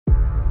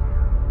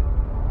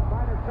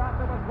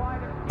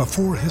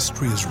Before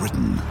history is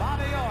written,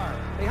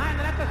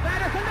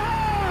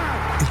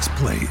 it's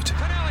played.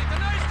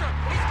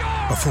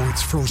 Before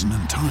it's frozen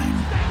in time,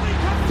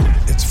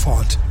 it's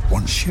fought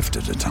one shift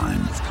at a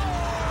time.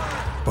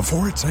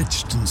 Before it's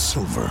etched in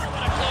silver,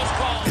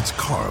 it's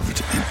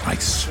carved in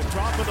ice.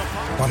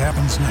 What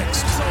happens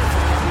next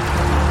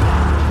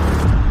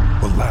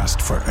will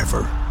last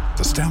forever.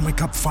 The Stanley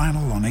Cup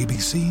Final on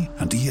ABC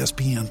and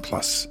ESPN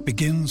Plus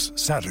begins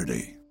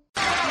Saturday.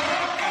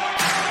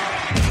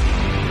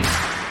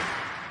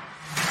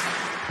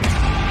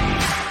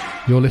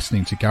 You're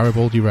listening to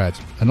Garibaldi Red,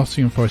 a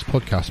Nottingham Forest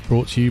podcast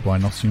brought to you by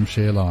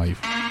Nottinghamshire Live.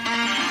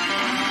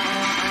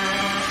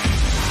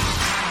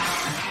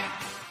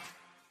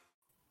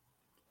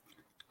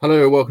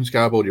 Hello, welcome to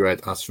Garibaldi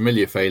Red. As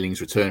familiar failings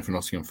return for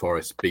Nottingham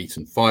Forest,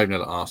 beaten 5-0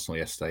 at Arsenal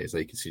yesterday as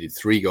they conceded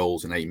 3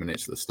 goals in 8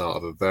 minutes at the start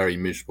of a very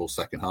miserable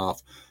second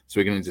half. So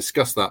we're going to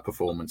discuss that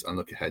performance and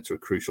look ahead to a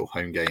crucial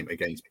home game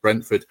against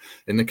Brentford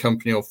in the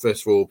company of,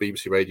 first of all,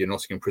 BBC Radio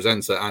Nottingham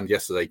presenter and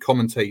yesterday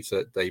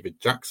commentator David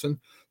Jackson.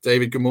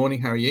 David, good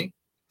morning. How are you?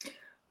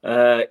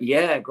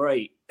 Yeah,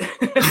 great. I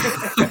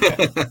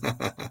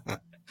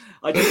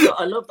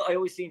love that I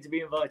always seem to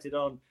be invited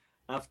on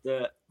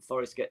after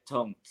Forest get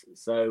tonked.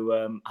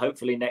 So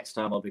hopefully next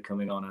time I'll be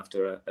coming on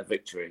after a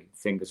victory.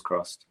 Fingers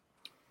crossed.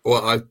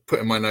 Well, I've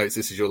put in my notes,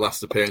 this is your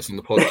last appearance on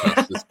the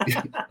podcast.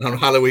 On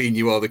Halloween,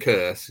 you are the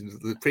curse.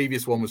 The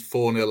previous one was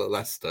 4-0 at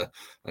Leicester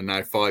and now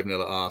 5-0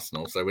 at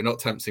Arsenal. So we're not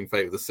tempting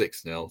fate with a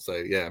 6-0. So,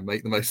 yeah,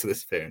 make the most of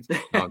this appearance.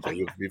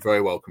 You'll be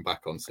very welcome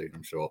back on soon,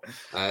 I'm sure.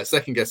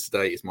 Second guest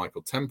today is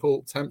Michael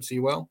Temple. Temps, are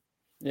you well?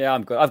 Yeah,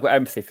 I'm good. I've got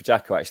empathy for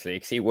Jacko, actually,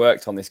 because he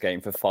worked on this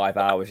game for 5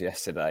 hours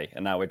yesterday,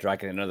 and now we're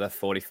dragging another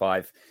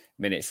 45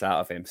 minutes out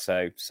of him.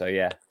 So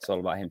yeah, it's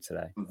all about him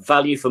today.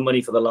 Value for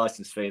money for the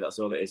licence fee. That's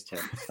all it is, Tim.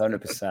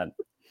 100%.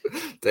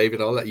 David,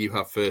 I'll let you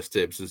have first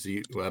dibs. As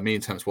me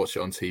and Temps watched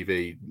it on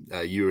TV.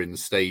 You were in the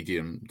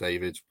stadium,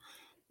 David.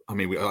 I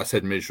mean, I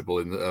said miserable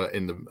in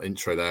the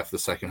intro there for the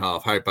second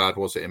half. How bad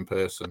was it in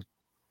person?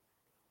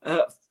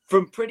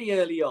 From pretty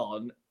early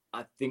on,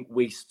 I think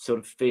we sort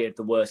of feared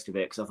the worst of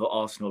it because I thought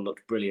Arsenal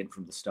looked brilliant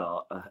from the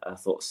start. I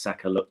thought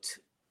Saka looked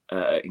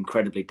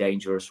incredibly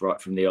dangerous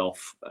right from the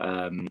off,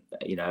 and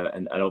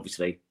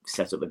obviously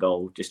set up the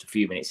goal just a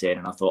few minutes in.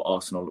 And I thought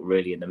Arsenal looked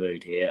really in the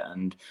mood here.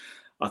 And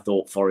I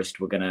thought Forest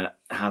were going to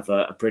have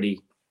a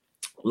pretty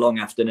long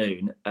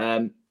afternoon.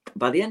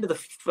 By the end of the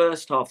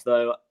first half,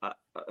 though, I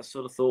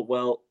sort of thought,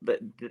 well,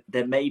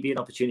 there may be an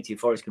opportunity if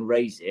Forest can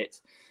raise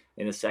it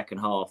in the second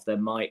half. There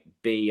might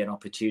be an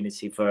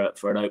opportunity for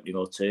an opening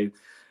or two.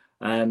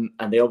 And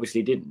they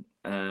obviously didn't.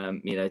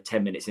 10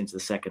 minutes into the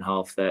second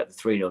half, they're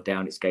 3-0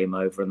 down, it's game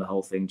over, and the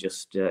whole thing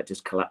just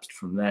collapsed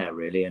from there,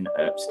 really. And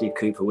Steve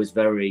Cooper was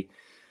very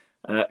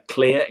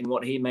clear in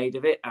what he made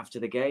of it after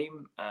the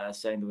game,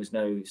 saying there was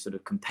no sort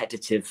of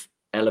competitive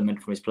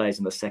element from his players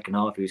in the second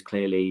half. He was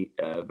clearly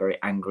very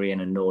angry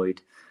and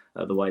annoyed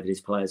at the way that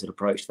his players had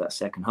approached that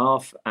second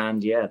half.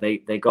 And yeah,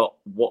 they got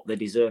what they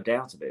deserved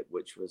out of it,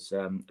 which was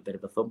a bit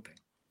of a thumping.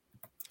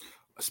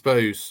 I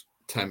suppose,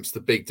 Temps, the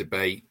big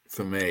debate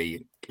for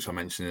me, which I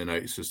mentioned in the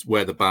notes, is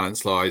where the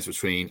balance lies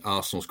between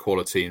Arsenal's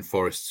quality and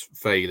Forest's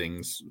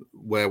failings.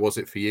 Where was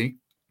it for you?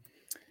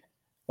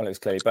 Well, it was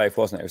clearly both,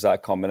 wasn't it? It was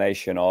that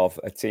combination of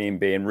a team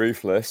being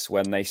ruthless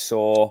when they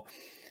saw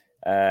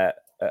a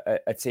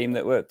team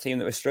that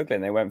were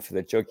struggling. They went for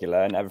the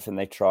jugular, and everything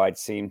they tried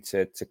seemed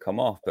to come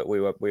off. But we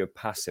were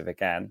passive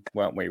again,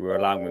 weren't we? We were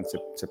allowing them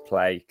to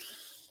play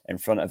in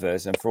front of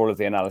us. And for all of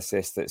the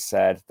analysis that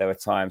said there were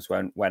times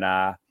when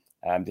our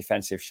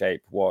defensive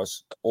shape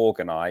was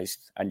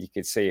organised, and you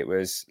could see it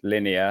was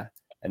linear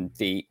and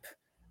deep,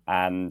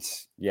 and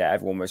yeah,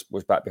 everyone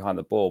was back behind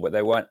the ball, but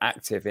they weren't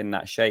active in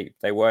that shape.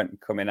 They weren't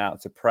coming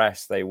out to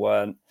press. They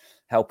weren't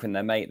helping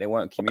their mate. They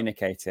weren't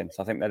communicating.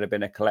 So I think there'd have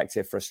been a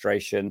collective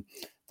frustration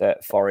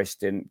that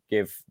Forest didn't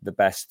give the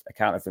best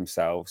account of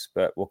themselves.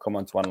 But we'll come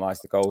on to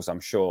analyse the goals,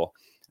 I'm sure,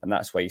 and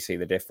that's where you see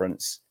the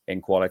difference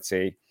in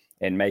quality,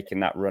 in making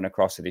that run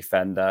across a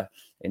defender,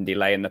 in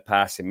delaying the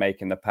pass, in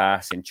making the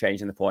pass, in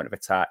changing the point of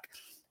attack.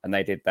 And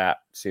they did that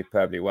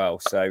superbly well.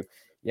 So,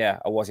 yeah,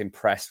 I was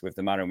impressed with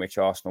the manner in which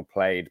Arsenal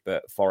played,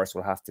 but Forest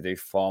will have to do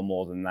far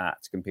more than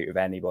that to compete with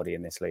anybody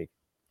in this league.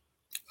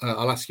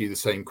 I'll ask you the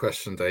same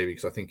question, David,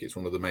 because I think it's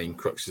one of the main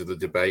cruxes of the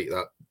debate,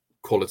 that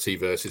quality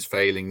versus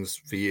failings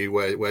for you.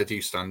 Where do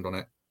you stand on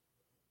it?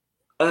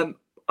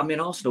 I mean,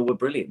 Arsenal were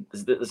brilliant.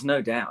 There's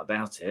no doubt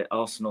about it.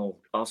 Arsenal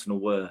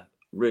were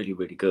really,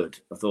 really good.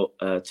 I thought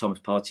Thomas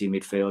Partey in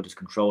midfield just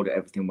controlled it.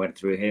 Everything went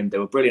through him. They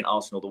were brilliant,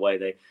 Arsenal, the way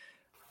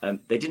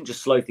they didn't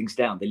just slow things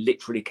down. They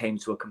literally came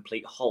to a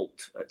complete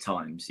halt at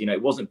times. You know,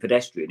 it wasn't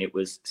pedestrian. It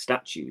was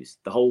statues.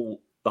 The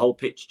whole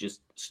pitch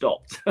just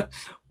stopped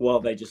while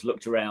they just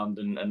looked around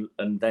and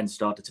then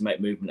started to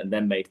make movement and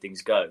then made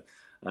things go.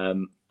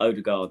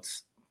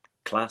 Odegaard's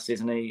class,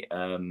 isn't he?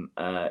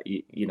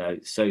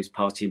 So's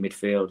Partey in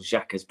midfield.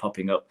 Xhaka's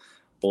popping up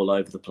all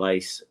over the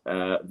place.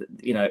 I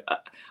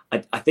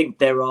think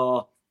there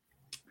are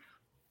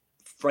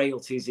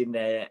frailties in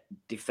their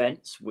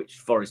defence, which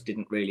Forest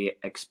didn't really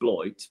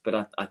exploit.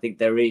 But I think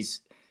there is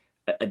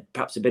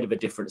perhaps a bit of a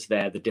difference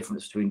there. The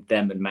difference between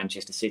them and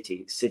Manchester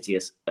City. City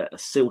is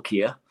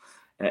silkier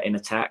in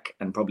attack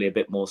and probably a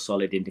bit more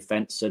solid in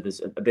defence. So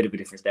there's a bit of a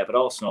difference there. But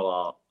Arsenal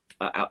are,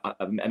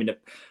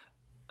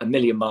 a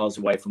million miles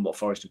away from what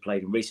Forest have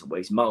played in recent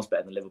weeks. Miles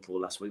better than Liverpool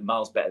last week.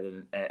 Miles better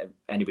than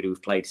anybody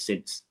we've played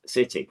since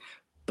City.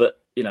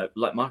 But,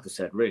 like Michael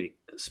said, really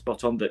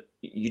spot on that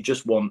you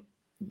just want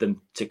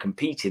them to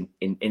compete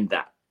in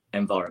that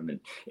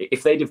environment.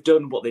 If they'd have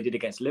done what they did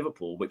against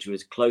Liverpool, which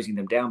was closing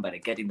them down better,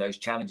 getting those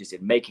challenges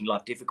in, making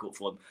life difficult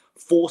for them,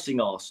 forcing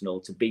Arsenal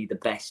to be the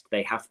best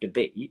they have to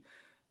be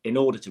in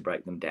order to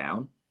break them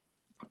down,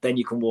 then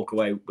you can walk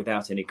away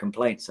without any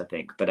complaints, I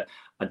think. But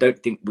I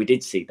don't think we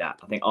did see that.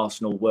 I think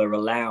Arsenal were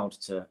allowed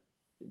to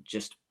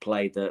just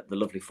play the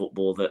lovely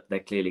football that they're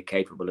clearly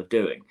capable of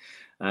doing.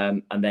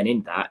 And then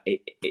in that,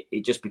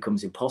 it just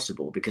becomes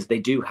impossible because they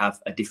do have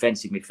a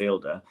defensive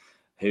midfielder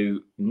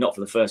who, not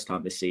for the first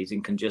time this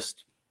season, can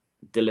just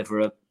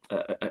deliver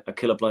a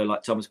killer blow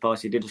like Thomas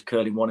Partey did, just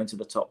curling one into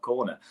the top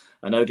corner.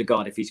 And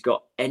Odegaard, if he's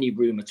got any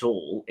room at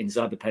all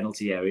inside the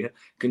penalty area,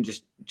 can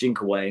just jink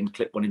away and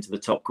clip one into the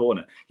top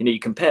corner. You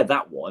compare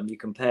that one, you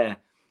compare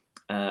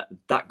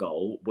that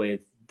goal with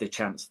the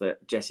chance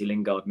that Jesse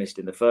Lingard missed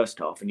in the first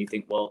half, and you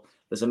think, well,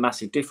 there's a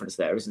massive difference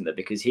there, isn't there?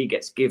 Because he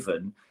gets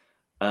given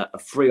a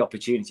free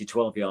opportunity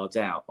 12 yards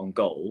out on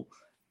goal,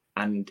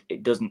 and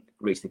it doesn't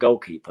reach the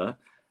goalkeeper.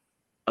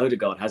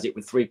 Odegaard has it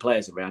with three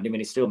players around him, and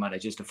he still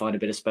manages to find a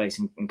bit of space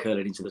and curl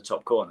it into the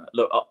top corner.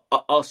 Look,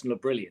 Arsenal are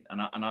brilliant,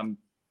 and I'm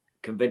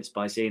convinced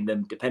by seeing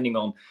them, depending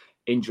on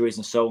injuries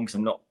and so on, because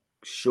I'm not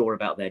sure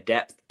about their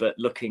depth, but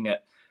looking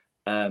at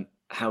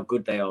how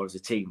good they are as a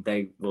team,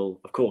 they will,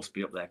 of course,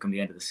 be up there come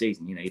the end of the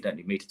season. You don't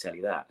need me to tell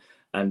you that.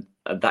 And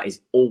that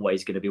is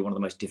always going to be one of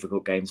the most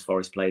difficult games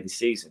Forest play this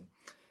season.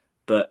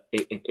 But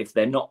if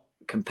they're not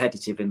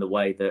competitive in the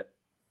way that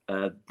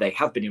they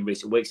have been in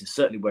recent weeks, and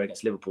certainly were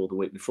against Liverpool the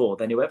week before,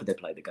 then whoever they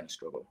play, they're going to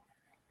struggle.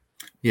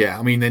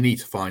 Yeah, they need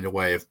to find a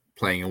way of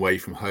playing away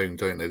from home,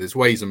 don't they? There's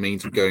ways and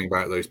means of going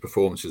about those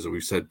performances that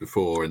we've said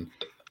before. And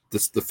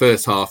the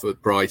first half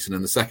at Brighton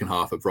and the second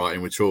half at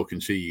Brighton were chalk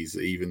and cheese,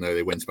 even though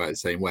they went about it the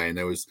same way. And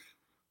there was,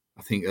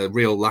 I think, a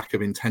real lack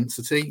of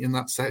intensity in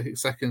that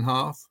second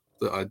half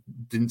that I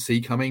didn't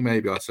see coming.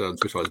 Maybe I said on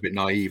Twitter I was a bit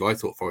naive. I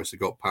thought Forest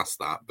had got past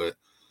that, but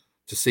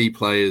to see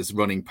players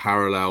running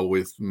parallel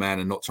with men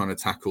and not trying to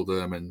tackle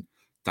them and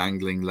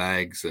dangling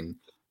legs and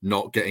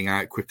not getting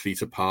out quickly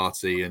to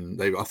Partey,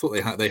 and I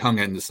thought they hung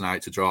Henderson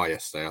out to dry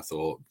yesterday. I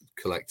thought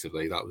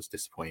collectively that was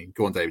disappointing.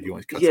 Go on, David. You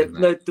want to cut in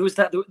there? No, there was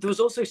that. There was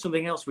also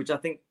something else which I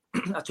think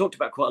I talked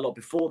about quite a lot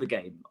before the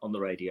game on the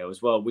radio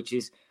as well, which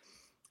is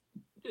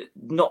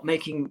not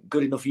making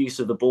good enough use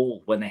of the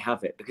ball when they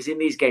have it. Because in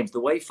these games, the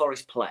way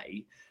Forest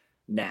play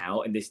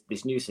now in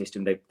this new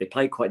system, they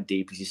play quite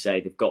deep, as you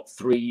say. They've got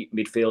three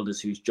midfielders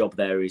whose job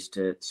there is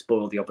to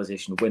spoil the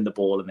opposition, win the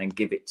ball, and then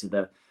give it to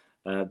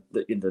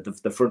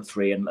the front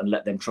three and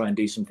let them try and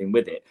do something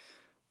with it.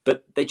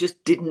 But they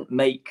just didn't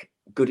make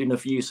good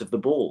enough use of the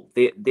ball.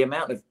 The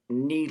amount of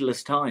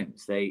needless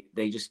times they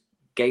just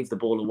gave the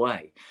ball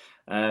away,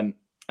 and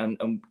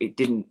it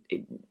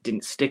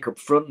didn't stick up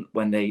front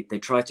when they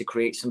tried to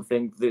create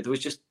something. There was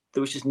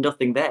just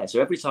nothing there. So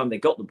every time they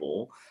got the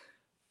ball,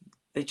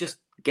 they just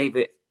gave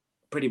it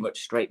pretty much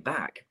straight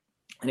back.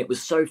 And it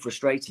was so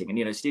frustrating.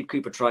 And, Steve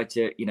Cooper tried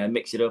to,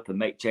 mix it up and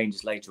make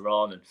changes later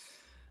on.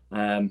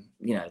 And,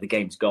 the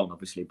game's gone,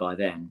 obviously, by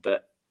then.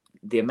 But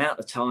the amount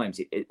of times,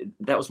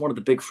 that was one of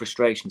the big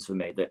frustrations for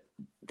me, that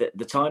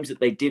the times that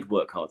they did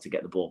work hard to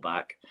get the ball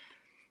back,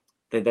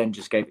 they then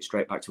just gave it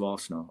straight back to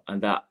Arsenal.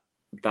 And that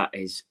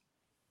is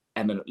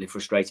eminently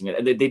frustrating.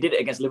 And they did it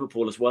against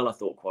Liverpool as well, I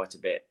thought, quite a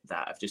bit,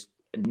 that of just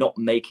not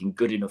making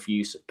good enough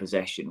use of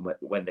possession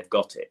when they've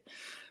got it.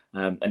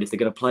 And if they're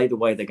going to play the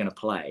way they're going to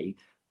play,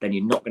 then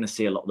you're not going to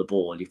see a lot of the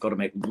ball. You've got to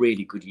make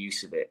really good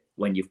use of it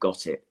when you've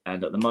got it.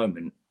 And at the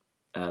moment,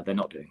 they're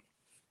not doing.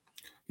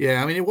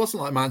 Yeah, it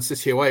wasn't like Man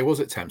City away,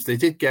 was it, Temps? They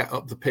did get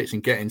up the pitch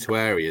and get into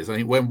areas. I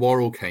think when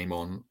Worrell came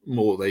on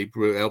more, they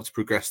were able to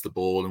progress the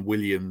ball, and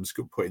Williams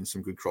could put in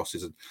some good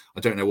crosses. And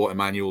I don't know what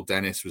Emmanuel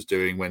Dennis was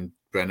doing when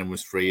Brennan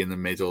was free in the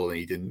middle and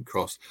he didn't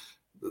cross.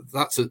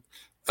 That's an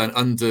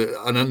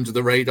under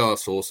the radar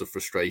source of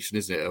frustration,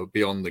 isn't it?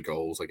 Beyond the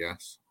goals, I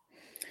guess.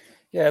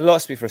 Yeah,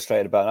 lots to be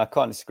frustrated about. And I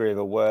can't disagree with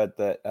a word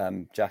that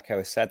Jacko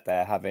has said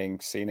there, having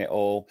seen it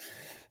all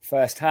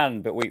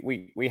firsthand. But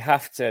we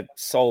have to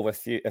solve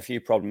a few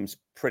problems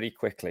pretty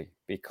quickly,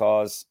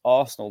 because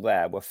Arsenal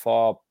there were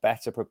far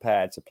better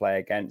prepared to play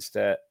against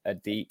a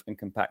deep and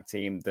compact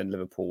team than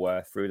Liverpool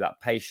were, through that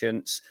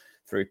patience,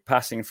 through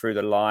passing through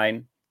the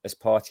line, as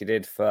Partey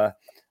did for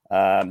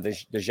the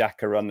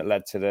Xhaka run that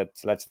led to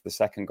the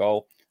second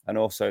goal, and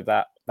also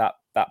that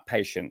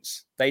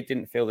patience. They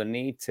didn't feel the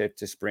need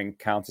to spring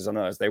counters on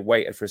us. They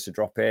waited for us to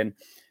drop in,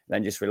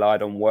 then just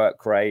relied on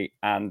work rate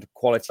and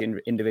quality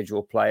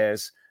individual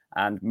players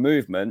and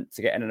movement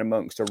to get in and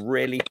amongst a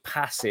really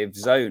passive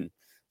zone.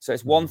 So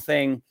it's one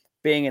thing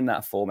being in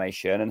that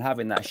formation and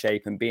having that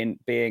shape and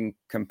being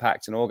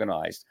compact and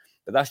organised.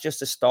 But that's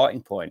just a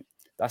starting point.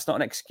 That's not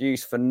an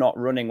excuse for not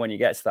running when you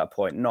get to that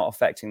point, not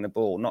affecting the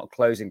ball, not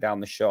closing down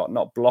the shot,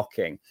 not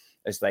blocking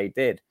as they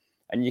did.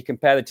 And you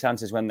compare the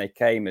chances when they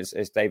came, as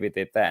David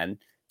did then.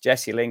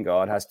 Jesse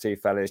Lingard has two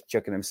fellas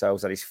chucking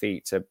themselves at his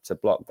feet to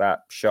block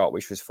that shot,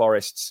 which was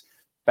Forest's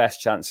best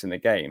chance in the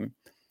game.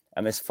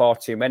 And there's far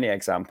too many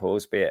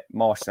examples, be it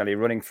Martinelli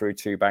running through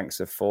two banks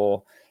of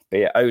four,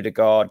 be it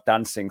Odegaard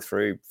dancing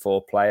through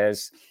four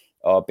players,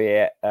 or be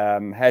it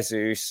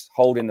Jesus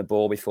holding the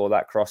ball before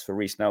that cross for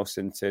Reiss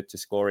Nelson to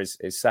score his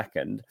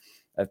second,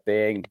 of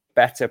being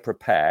better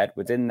prepared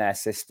within their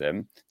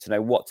system to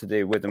know what to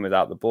do with and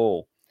without the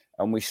ball.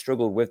 And we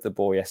struggled with the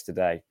ball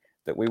yesterday,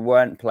 that we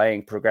weren't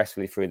playing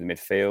progressively through the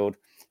midfield.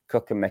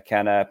 Cook and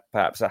McKenna,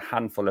 perhaps a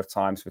handful of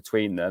times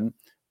between them,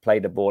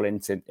 played the ball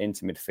into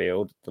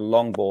midfield. The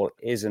long ball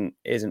isn't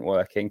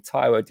working.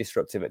 Taiwo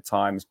disruptive at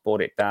times,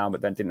 brought it down, but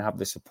then didn't have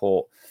the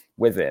support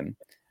with him.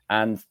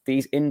 And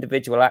these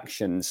individual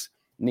actions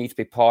need to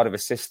be part of a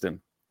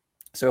system.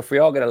 So if we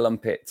are going to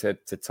lump it to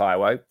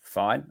Taiwo,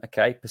 fine,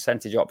 okay,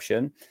 percentage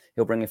option.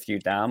 He'll bring a few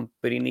down,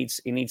 but he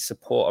needs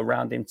support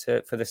around him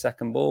for the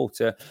second ball,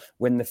 to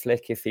win the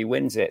flick if he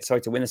wins it.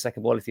 Sorry, to win the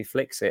second ball if he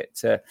flicks it,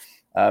 to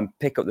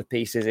pick up the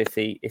pieces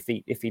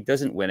if he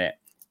doesn't win it.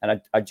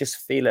 And I just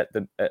feel at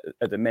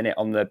the minute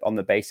on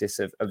the basis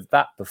of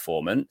that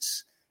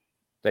performance,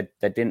 that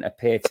there didn't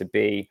appear to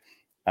be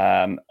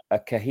a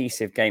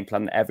cohesive game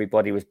plan that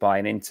everybody was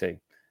buying into.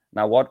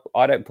 Now, what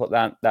I don't put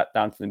that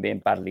down to them being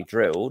badly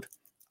drilled.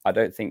 I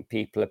don't think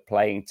people are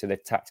playing to the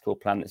tactical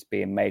plan that's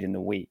being made in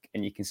the week.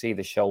 And you can see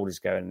the shoulders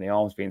going and the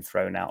arms being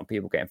thrown out and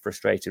people getting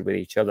frustrated with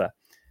each other.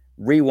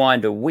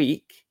 Rewind a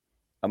week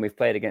and we've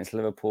played against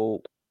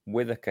Liverpool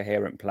with a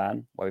coherent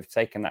plan where we've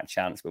taken that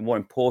chance. But more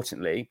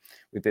importantly,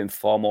 we've been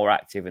far more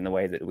active in the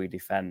way that we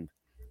defend.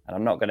 And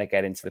I'm not going to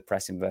get into the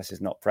pressing versus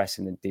not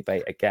pressing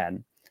debate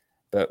again.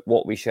 But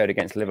what we showed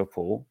against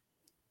Liverpool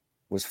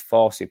was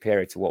far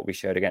superior to what we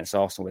showed against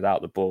Arsenal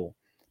without the ball,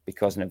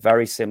 because in a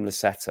very similar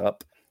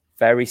setup,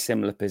 very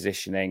similar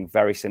positioning,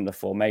 very similar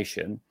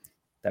formation,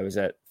 there was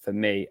for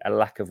me, a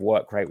lack of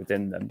work rate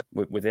within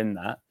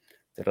that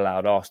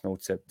allowed Arsenal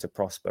to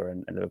prosper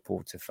and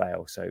Liverpool to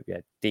fail. So yeah,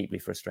 deeply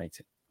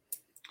frustrated.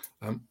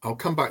 I'll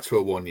come back to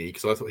Awoniyi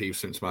because I thought he was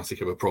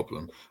symptomatic of a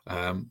problem.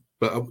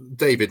 But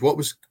David, what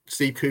was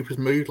Steve Cooper's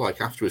mood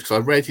like afterwards?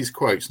 Because I read his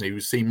quotes and he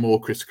was seen more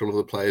critical of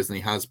the players than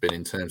he has been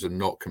in terms of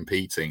not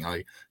competing.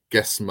 I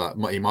guess he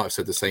might have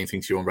said the same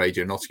thing to you on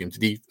Radio Nottingham.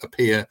 Did he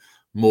appear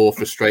more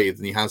frustrated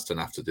than he has done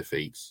after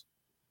defeats?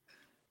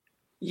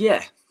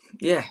 Yeah.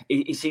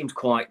 He seemed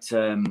quite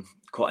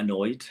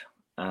annoyed,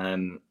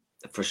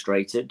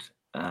 frustrated,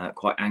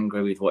 quite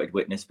angry with what he'd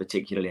witnessed,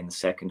 particularly in the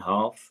second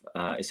half.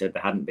 He said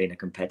there hadn't been a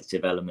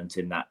competitive element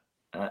in that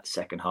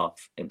second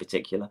half in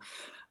particular.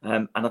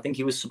 And I think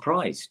he was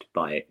surprised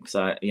by it.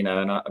 So,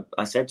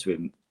 I said to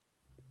him,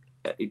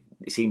 it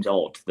seems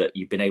odd that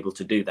you've been able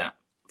to do that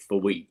for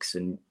weeks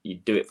and you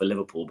do it for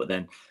Liverpool, but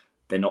then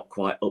they're not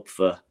quite up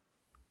for,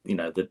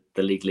 the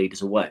league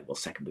leaders away. Well,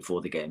 second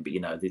before the game, but,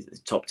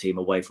 the top team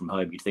away from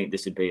home. You'd think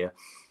this would be a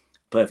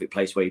perfect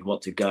place where you'd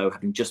want to go.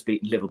 Having just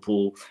beaten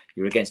Liverpool,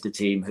 you're against a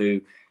team who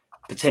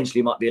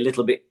potentially might be a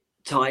little bit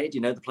tired.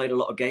 They played a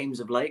lot of games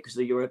of late because of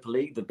the Europa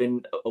League. They've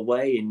been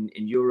away in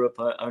Europe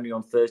only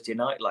on Thursday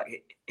night.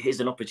 Like,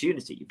 here's an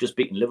opportunity. You've just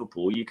beaten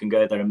Liverpool. You can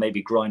go there and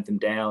maybe grind them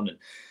down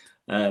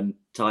and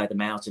tire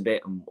them out a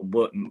bit and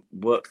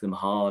work them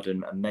hard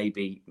and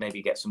maybe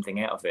get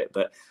something out of it.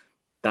 But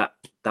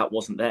that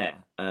wasn't there.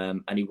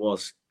 And he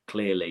was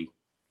clearly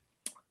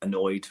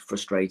annoyed,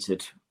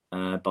 frustrated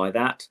by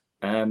that.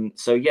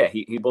 So yeah,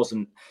 he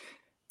wasn't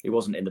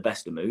in the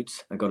best of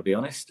moods, I've got to be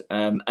honest.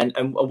 And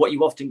what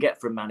you often get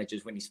from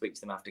managers when you speak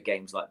to them after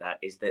games like that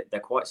is that they're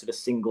quite sort of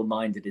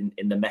single-minded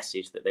in the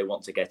message that they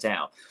want to get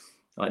out.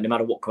 Like, no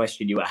matter what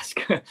question you ask,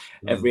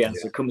 every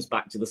answer comes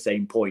back to the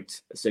same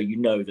point. So you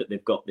know that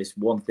they've got this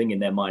one thing in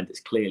their mind that's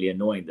clearly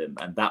annoying them.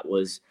 And that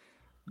was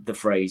the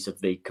phrase of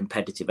the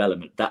competitive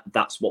element.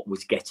 That's what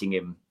was getting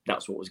him.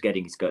 That's what was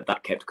getting his goal.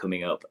 That kept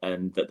coming up,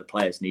 and that the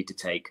players need to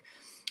take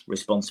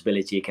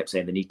responsibility. He kept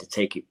saying they need to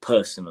take it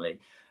personally,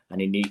 and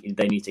they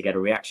need to get a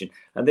reaction,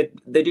 and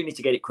they do need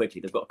to get it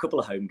quickly. They've got a couple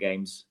of home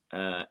games,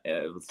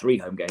 3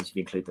 home games if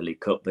you include the League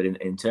Cup, but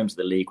in terms of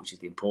the league, which is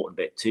the important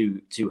bit,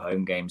 two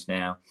home games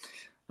now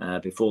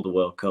before the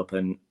World Cup.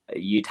 And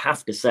you'd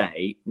have to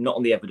say, not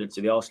on the evidence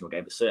of the Arsenal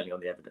game, but certainly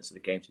on the evidence of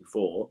the games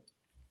before,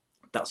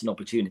 that's an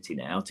opportunity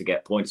now to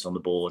get points on the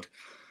board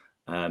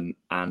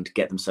and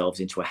get themselves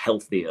into a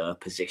healthier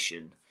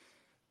position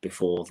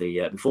before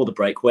the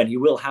break, when he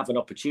will have an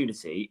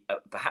opportunity,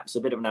 perhaps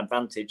a bit of an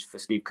advantage for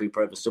Steve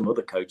Cooper over some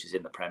other coaches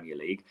in the Premier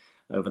League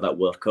over that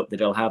World Cup, that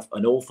he'll have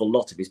an awful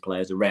lot of his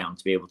players around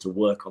to be able to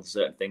work on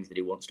certain things that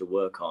he wants to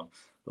work on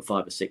for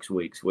 5 or 6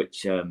 weeks,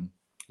 which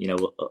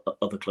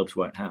other clubs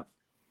won't have.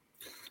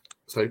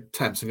 So,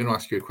 Temps, I'm going to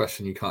ask you a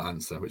question you can't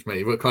answer, which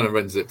kind of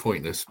renders it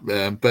pointless.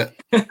 But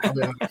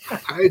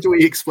how do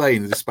we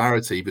explain the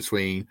disparity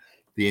between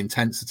the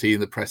intensity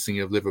and the pressing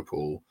of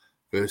Liverpool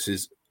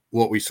versus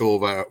what we saw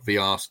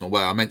via Arsenal,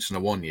 where I mentioned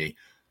Awoniyi.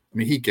 I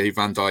mean, he gave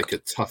Van Dijk a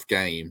tough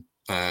game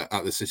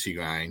at the City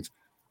ground.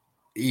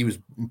 He was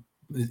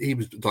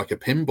like a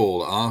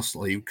pinball at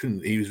Arsenal.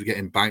 He was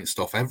getting bounced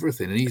off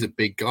everything, and he's a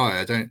big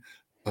guy. I don't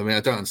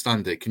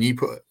understand it. Can you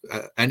put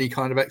any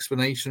kind of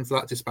explanation for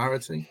that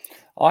disparity?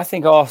 I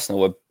think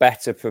Arsenal were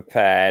better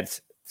prepared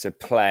to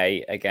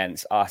play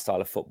against our style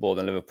of football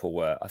than Liverpool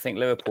were. I think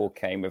Liverpool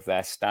came with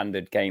their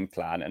standard game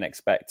plan and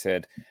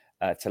expected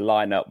to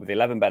line up with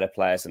 11 better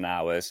players than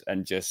ours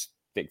and just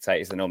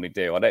dictate as they normally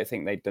do. I don't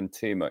think they'd done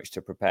too much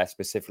to prepare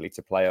specifically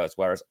to play us,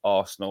 whereas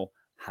Arsenal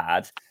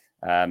had,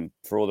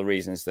 for all the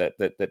reasons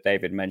that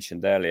David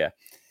mentioned earlier.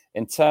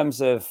 In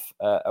terms of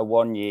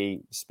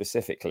Awoniyi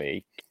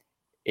specifically,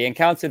 he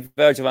encountered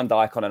Virgil van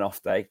Dijk on an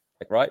off day,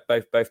 right?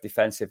 Both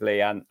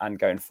defensively and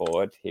going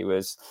forward. He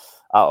was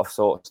out of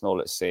sorts and all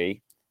at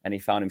sea, and he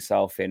found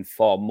himself in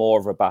far more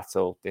of a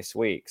battle this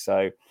week.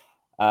 So,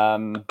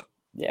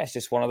 it's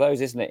just one of those,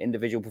 isn't it?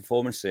 Individual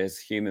performances,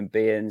 human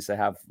beings, they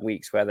have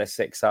weeks where they're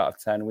 6 out of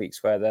 10,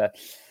 weeks where they're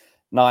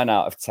 9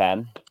 out of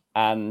 10.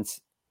 And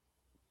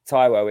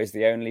Taiwo is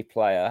the only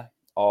player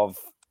of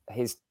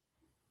his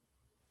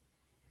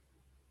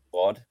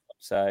squad.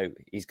 So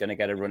he's going to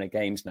get a run of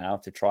games now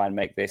to try and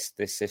make this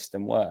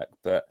system work.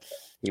 But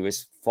he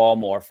was far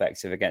more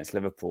effective against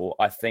Liverpool,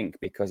 I think,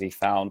 because he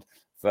found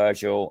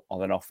Virgil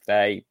on an off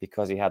day,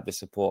 because he had the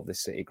support of the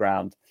City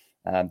ground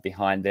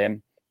behind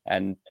him.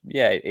 And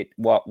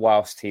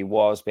whilst he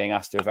was being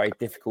asked to do a very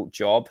difficult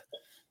job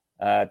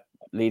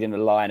leading the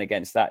line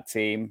against that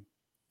team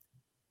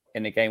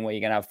in a game where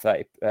you're going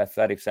to have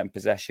 30%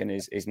 possession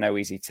is no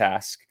easy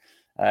task.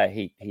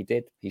 He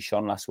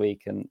shone last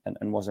week and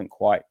wasn't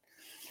quite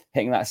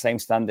hitting that same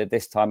standard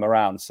this time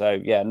around. So,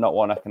 not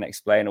one I can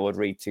explain or would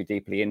read too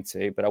deeply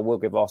into, but I will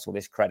give Arsenal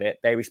this credit.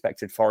 They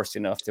respected Forest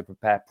enough to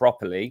prepare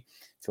properly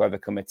to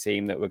overcome a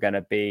team that were going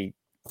to be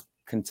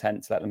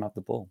content to let them have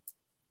the ball.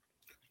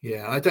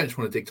 Yeah, I don't just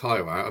want to dig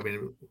Taiwo out. I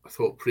mean, I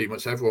thought pretty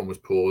much everyone was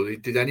poor.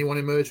 Did anyone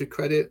emerge with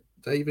credit,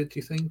 David, do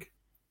you think?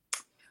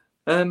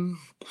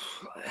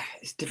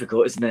 It's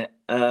difficult, isn't it?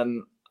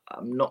 I'm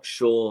not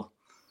sure.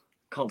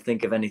 Can't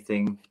think of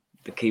anything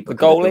the keeper.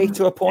 The goalie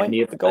to a point.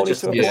 The goalie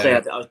to a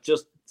point. I was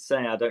just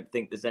saying I don't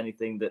think there's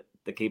anything that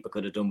the keeper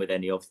could have done with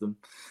any of them.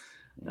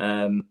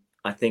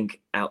 I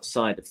think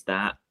outside of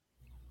that,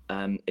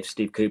 if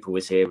Steve Cooper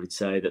was here, he'd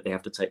say that they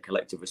have to take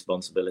collective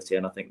responsibility,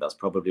 and I think that's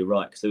probably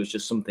right, because there was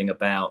just something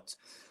about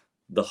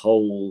the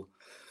whole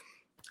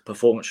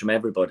performance from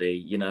everybody.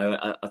 You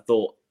know, I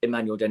thought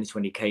Emmanuel Dennis,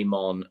 when he came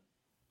on,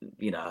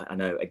 you know, I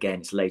know again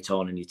it's late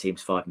on and your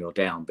team's 5-0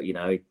 down, but you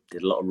know, he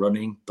did a lot of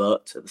running,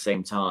 but at the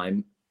same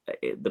time,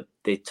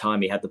 the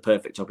time he had the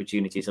perfect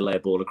opportunity to lay a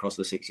ball across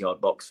the 6-yard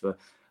box for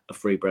a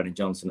free Brennan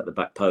Johnson at the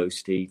back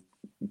post, he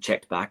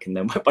checked back and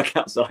then went back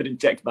outside and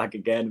checked back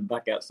again and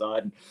back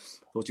outside, and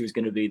thought he was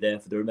going to be there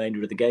for the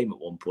remainder of the game at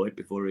one point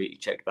before he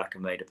checked back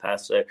and made a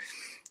pass. So,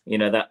 you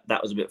know,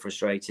 that was a bit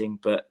frustrating,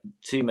 but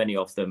too many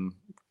of them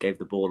gave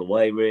the ball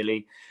away,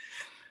 really.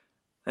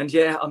 And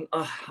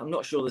I'm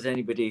not sure there's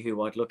anybody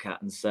who I'd look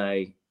at and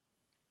say,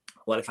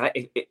 well, if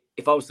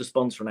I was the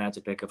sponsor and I had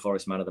to pick a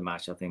Forest man of the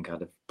match, I think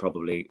I'd have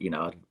probably, you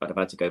know, I'd have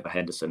had to go for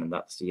Henderson, and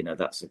that's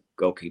a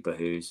goalkeeper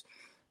who's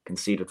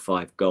conceded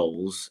 5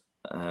 goals,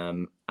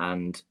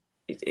 and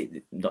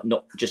it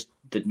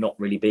not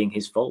really being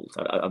his fault.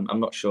 I'm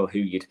not sure who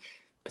you'd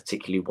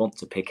particularly want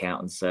to pick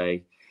out and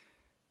say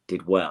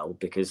did well,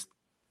 because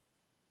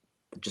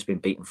they've just been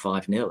beaten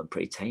 5-0 and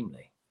pretty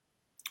tamely.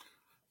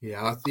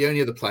 Yeah, the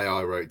only other player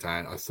I wrote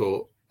down, I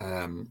thought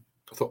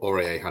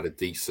Aurier had a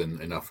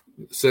decent enough,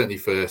 certainly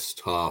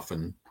first half,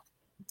 and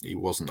he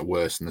wasn't the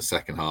worst in the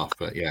second half.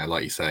 But yeah,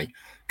 like you say,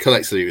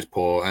 collectively he was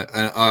poor.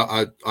 And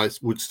I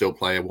would still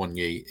play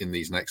Awoniyi in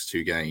these next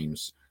 2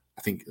 games.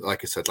 I think,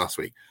 like I said last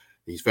week,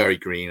 he's very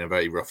green, a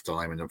very rough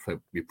time, and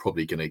you're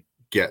probably going to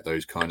get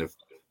those kind of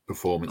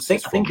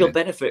performances. I think he'll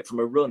benefit from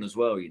a run as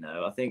well. You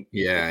know, I think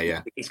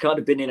he's kind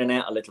of been in and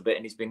out a little bit,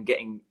 and he's been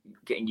getting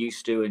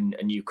used to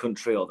a new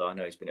country. Although I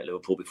know he's been at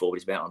Liverpool before, but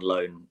he's been out on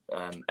loan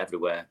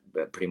everywhere,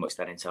 pretty much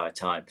that entire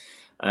time.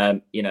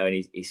 You know,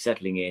 and he's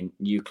settling in,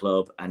 new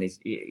club, and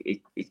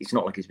it's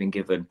not like he's been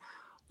given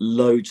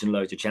loads and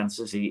loads of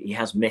chances. He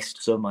has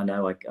missed some. I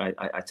know.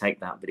 I take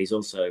that, but he's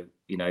also,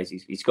 you know,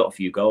 he's got a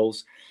few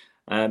goals,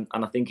 and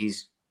I think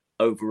he's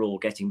overall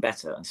getting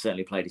better, and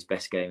certainly played his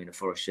best game in a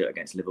Forest shirt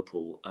against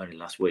Liverpool only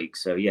last week.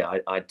 So yeah,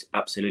 I'd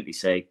absolutely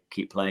say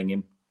keep playing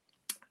him.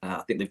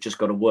 I think they've just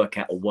got to work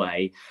out a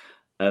way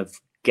of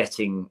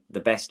getting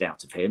the best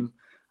out of him.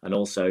 And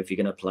also, if you're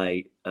going to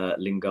play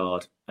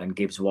Lingard and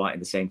Gibbs White in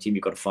the same team,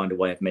 you've got to find a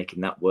way of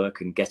making that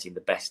work and getting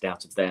the best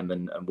out of them,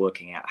 and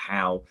working out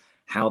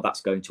how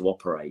that's going to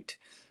operate.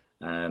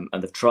 And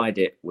they've tried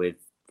it with,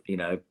 you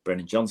know,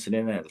 Brennan Johnson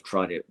in there. They've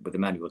tried it with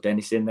Emmanuel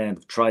Dennis in there. And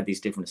they've tried these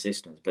different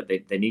systems, but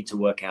they need to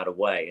work out a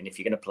way. And if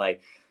you're going to play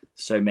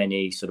so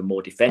many sort of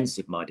more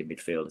defensive-minded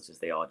midfielders as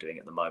they are doing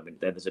at the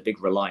moment, then there's a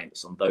big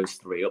reliance on those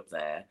 3 up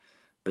there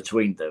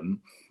between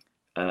them.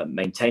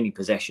 maintaining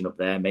possession up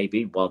there,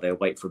 maybe while they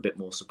wait for a bit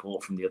more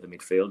support from the other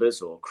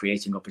midfielders, or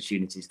creating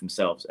opportunities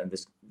themselves. And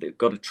they've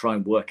got to try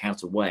and work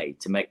out a way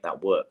to make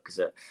that work, because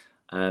at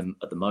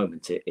the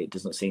moment it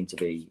doesn't seem to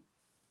be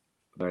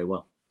very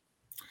well.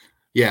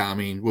 Yeah, I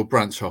mean, we'll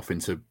branch off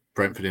into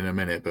Brentford in a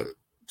minute, but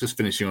just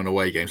finishing on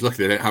away games.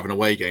 Luckily, they don't have an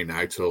away game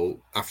now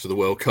till after the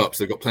World Cup,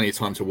 so they've got plenty of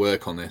time to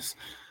work on this.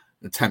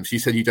 Attempts. You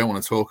said you don't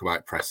want to talk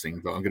about pressing,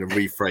 but I'm going to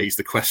rephrase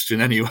the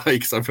question anyway,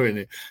 because I'm putting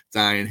it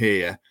down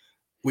here.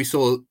 We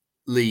saw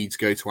Leeds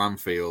go to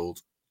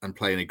Anfield and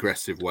play an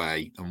aggressive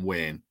way and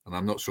win, and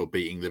I'm not sure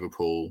beating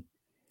Liverpool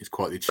is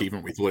quite the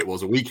achievement we thought it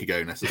was a week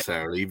ago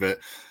necessarily. But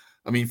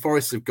I mean,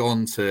 Forest have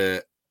gone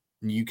to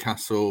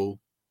Newcastle,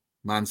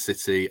 Man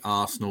City,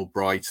 Arsenal,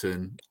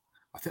 Brighton.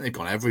 I think they've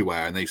gone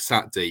everywhere, and they've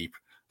sat deep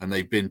and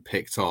they've been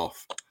picked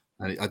off.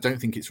 And I don't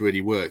think it's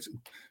really worked.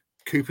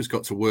 Cooper's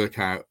got to work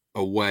out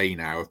a way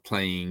now of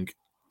playing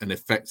an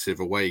effective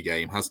away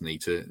game, hasn't he,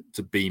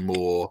 to be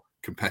more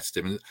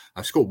competitive. And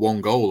I scored 1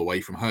 goal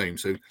away from home.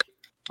 So,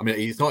 I mean,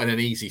 he's not in an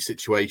easy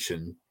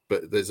situation,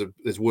 but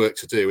there's work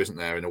to do, isn't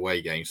there, in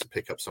away games to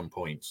pick up some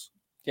points.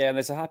 Yeah, and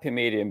there's a happy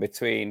medium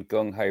between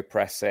gung-ho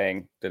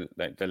pressing, the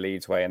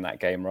Leeds way in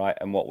that game, right,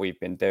 and what we've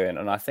been doing.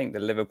 And I think the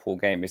Liverpool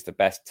game is the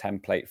best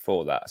template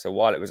for that. So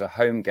while it was a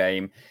home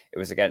game, it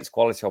was against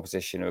quality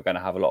opposition who were going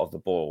to have a lot of the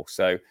ball.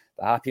 So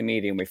the happy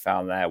medium we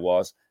found there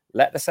was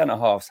let the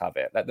centre-halves have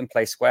it. Let them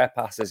play square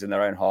passes in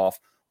their own half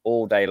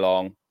all day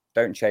long.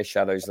 Don't chase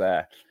shadows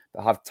there.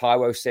 But have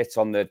Taiwo sit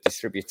on the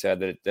distributor,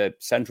 the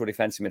central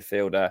defensive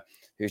midfielder,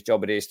 whose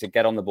job it is to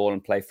get on the ball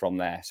and play from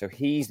there. So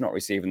he's not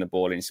receiving the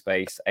ball in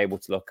space, able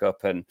to look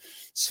up and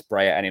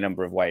spray it any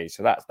number of ways.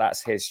 So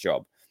that's his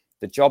job.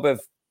 The job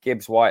of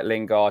Gibbs, White,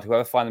 Lingard,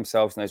 whoever find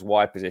themselves in those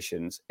wide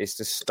positions, is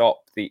to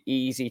stop the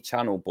easy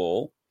channel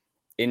ball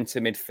into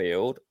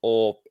midfield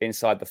or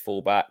inside the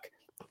fullback,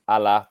 a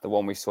la the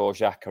one we saw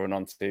Xhaka run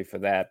onto for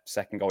their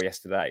second goal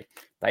yesterday.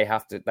 They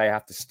have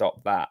to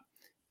stop that.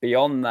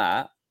 Beyond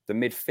that, the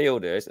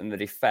midfielders and the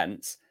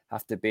defence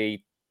have to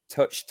be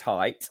touch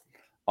tight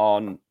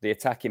on the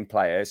attacking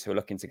players who are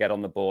looking to get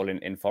on the ball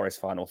in Forest's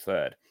final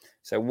third.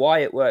 So why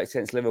it worked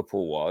against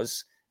Liverpool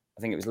was,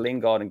 I think it was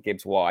Lingard and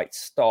Gibbs White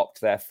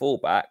stopped their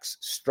fullbacks,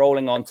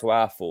 strolling onto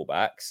our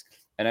fullbacks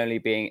and only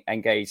being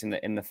engaged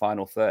in the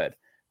final third.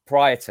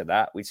 Prior to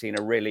that, we'd seen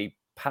a really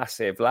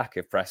passive lack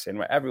of pressing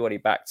where everybody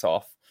backed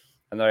off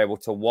and they're able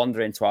to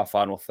wander into our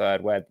final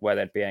third where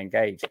they'd be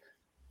engaged.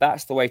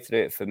 That's the way to do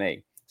it for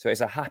me. So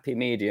it's a happy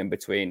medium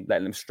between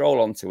letting them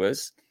stroll onto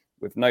us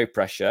with no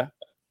pressure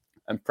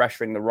and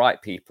pressuring the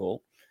right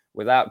people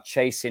without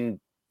chasing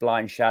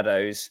blind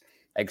shadows,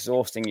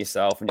 exhausting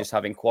yourself and just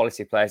having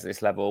quality players at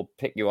this level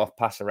pick you off,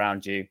 pass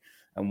around you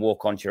and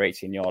walk onto your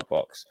 18-yard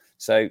box.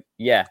 So,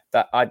 yeah,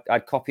 that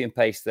I'd copy and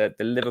paste the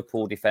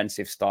Liverpool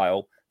defensive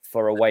style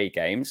for away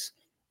games,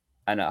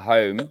 and at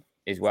home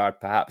is where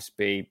I'd perhaps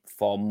be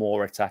far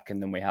more attacking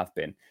than we have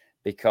been,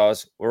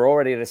 because we're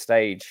already at a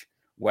stage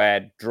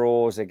where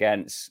draws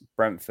against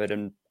Brentford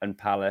and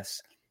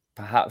Palace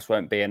perhaps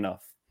won't be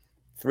enough.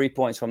 3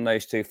 points from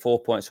those two,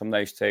 4 points from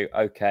those two,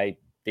 okay,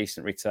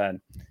 decent return.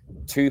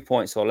 2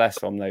 points or less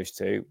from those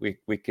two,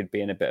 we could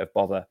be in a bit of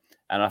bother.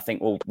 And I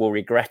think we'll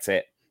regret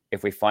it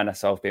if we find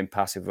ourselves being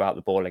passive without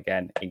the ball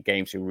again in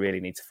games we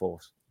really need to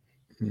force.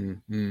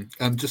 Mm-hmm.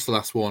 And just the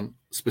last one,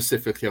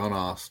 specifically on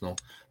Arsenal.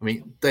 I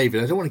mean,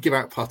 David, I don't want to give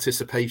out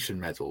participation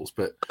medals,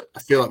 but I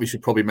feel like we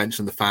should probably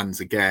mention the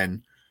fans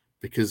again,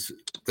 because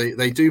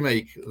they don't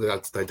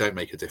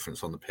make a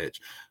difference on the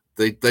pitch.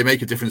 They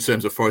make a difference in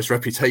terms of Forest's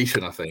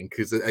reputation, I think,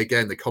 because,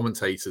 again, the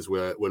commentators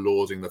were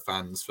lauding the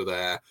fans for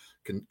their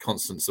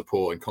constant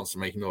support and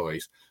constant making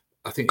noise.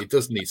 I think it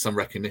does need some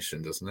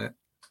recognition, doesn't it?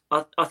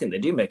 I think they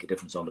do make a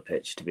difference on the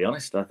pitch, to be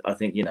honest. I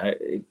think,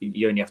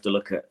 you only have to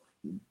look at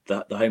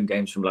the home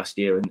games from last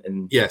year.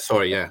 And yeah,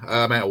 sorry, yeah.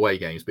 I meant away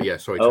games, but yeah,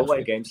 sorry.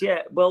 Away games,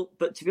 yeah. Well,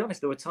 but to be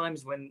honest, there were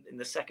times when in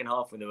the second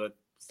half when they were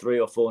 3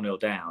 or 4-0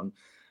 down,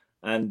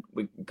 and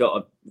we got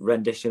a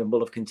rendition of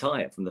Mull of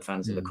Kintyre from the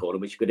fans in the corner,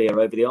 which you could hear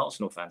over the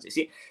Arsenal fans. You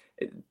see,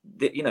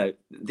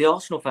 the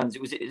Arsenal fans,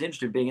 it was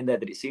interesting being in there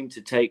that it seemed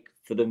to take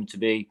for them to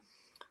be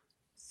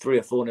 3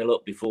 or 4-0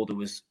 up before there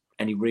was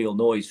any real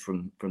noise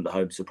from the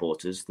home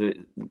supporters. The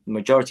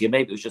majority, and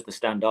maybe it was just the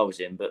stand I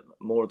was in, but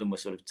more of them were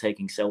sort of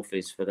taking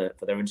selfies for their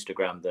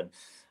Instagram than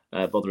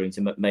bothering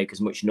to make as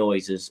much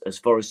noise as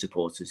Forest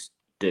supporters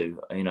do,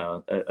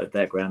 at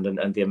their ground,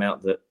 and the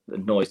amount the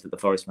noise that the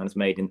Forest fans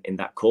made in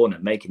that corner,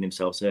 making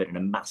themselves heard in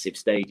a massive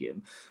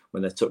stadium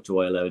when they're tucked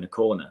away low in a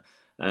corner.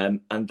 And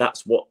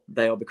that's what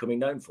they are becoming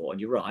known for. And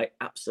you're right,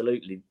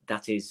 absolutely,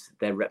 that is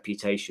their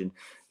reputation.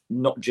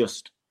 Not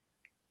just,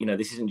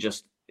 this isn't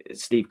just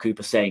Steve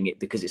Cooper saying it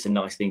because it's a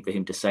nice thing for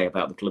him to say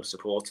about the club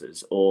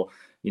supporters, or,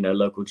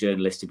 local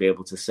journalists to be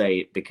able to say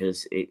it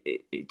because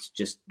it's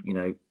just,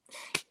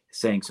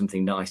 saying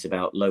something nice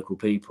about local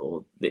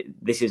people.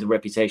 This is a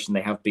reputation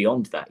they have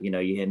beyond that. You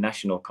hear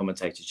national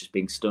commentators just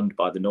being stunned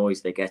by the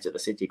noise they get at the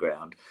City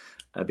Ground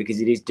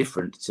because it is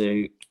different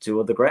to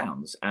other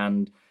grounds.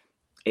 And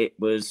it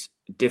was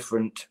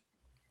different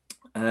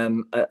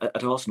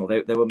at Arsenal.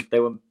 They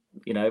were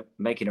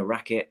making a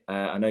racket.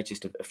 I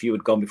noticed a few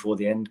had gone before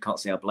the end. Can't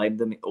say I blame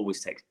them. It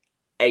always takes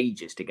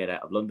ages to get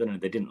out of London, and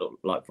they didn't look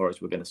like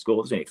Forest were going to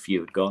score. There's only a few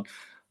had gone,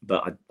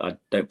 but I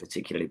don't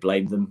particularly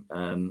blame them.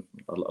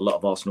 A lot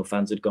of Arsenal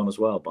fans had gone as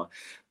well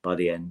by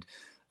the end.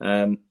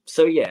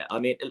 So yeah, I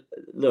mean,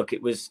 look,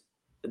 it was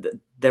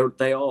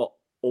they are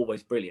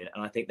always brilliant,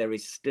 and I think there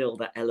is still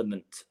that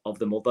element of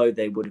them. Although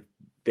they would have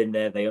been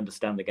there, they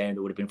understand the game. They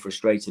would have been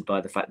frustrated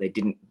by the fact they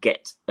didn't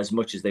get as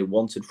much as they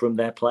wanted from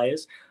their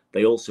players.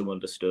 They also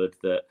understood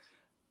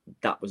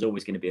that was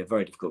always going to be a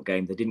very difficult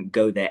game. They didn't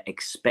go there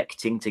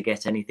expecting to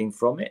get anything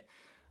from it,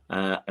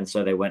 and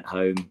so they went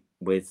home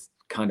with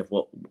kind of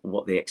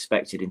what they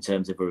expected in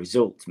terms of a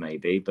result,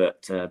 maybe,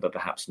 but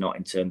perhaps not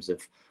in terms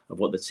of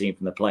what they'd seen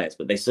from the players.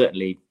 But they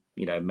certainly,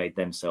 made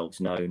themselves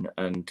known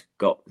and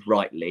got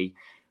rightly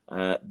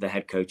the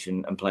head coach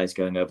and players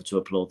going over to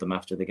applaud them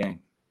after the game.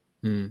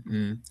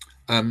 Mm-hmm.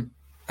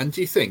 And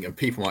do you think, and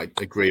people might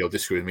agree or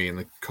disagree with me in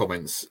the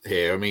comments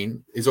here, I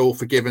mean, is all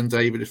forgiven,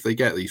 David, if they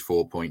get these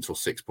 4 points or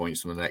 6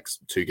 points from the next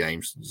two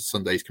games?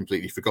 Sunday's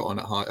completely forgotten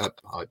at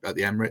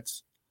the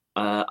Emirates?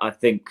 I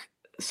think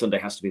Sunday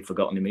has to be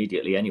forgotten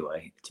immediately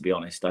anyway, to be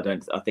honest.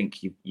 I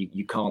think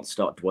you can't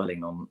start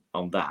dwelling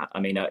on that. I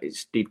mean,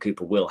 Steve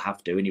Cooper will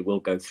have to, and he will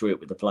go through it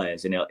with the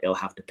players, and he'll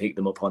have to pick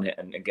them up on it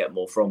and get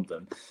more from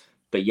them.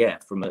 But yeah,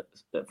 from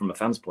a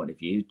fan's point of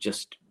view,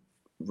 just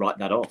write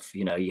that off.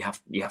 You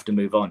have to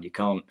move on. You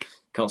can't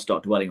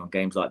start dwelling on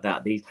games like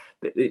that.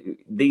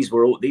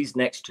 These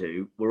next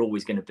two were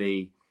always going to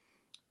be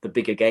the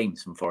bigger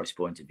games from Forest's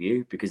point of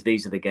view, because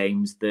these are the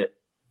games that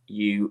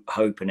you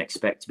hope and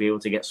expect to be able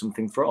to get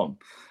something from.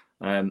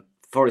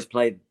 Forest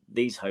played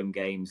these home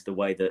games the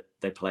way that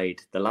they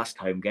played the last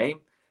home game,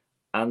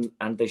 and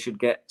they should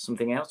get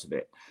something out of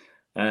it.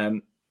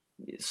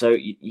 So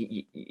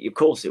of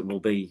course it will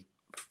be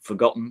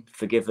forgotten,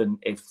 forgiven.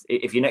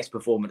 If your next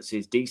performance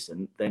is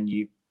decent, then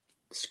you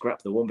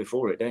scrap the one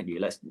before it, don't you?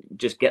 Let's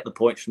just get the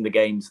points from the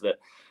games that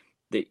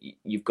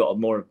you've got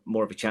more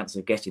of a chance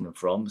of getting them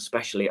from,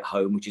 especially at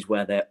home, which is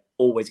where they're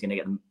always going to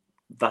get the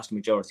vast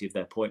majority of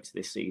their points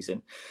this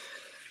season.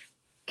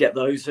 Get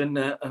those and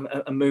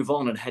move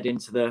on and head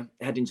into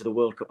the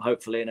World Cup,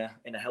 hopefully in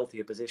a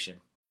healthier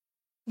position.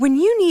 When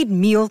you need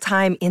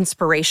mealtime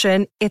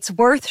inspiration, it's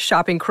worth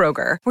shopping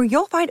Kroger, where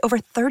you'll find over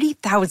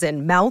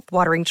 30,000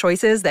 mouth-watering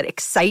choices that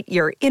excite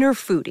your inner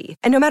foodie.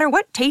 And no matter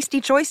what tasty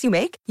choice you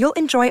make, you'll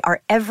enjoy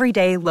our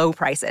everyday low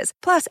prices,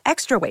 plus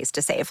extra ways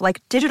to save,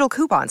 like digital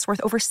coupons worth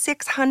over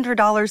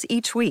 $600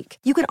 each week.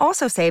 You can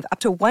also save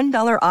up to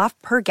 $1 off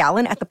per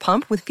gallon at the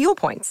pump with fuel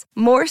points.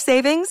 More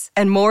savings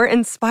and more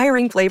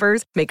inspiring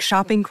flavors make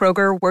shopping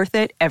Kroger worth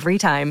it every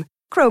time.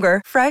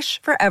 Kroger,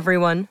 fresh for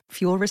everyone.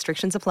 Fuel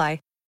restrictions apply.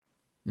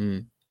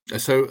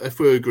 So if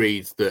we're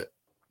agreed that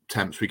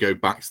we go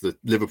back to the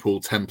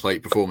Liverpool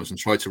template performance and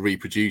try to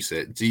reproduce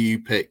it, do you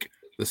pick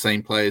the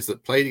same players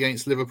that played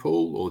against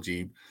Liverpool, or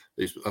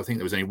I think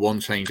there was only one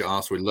change at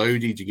Arsenal with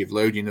Lodi. Do you give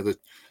Lodi another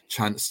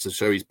chance to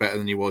show he's better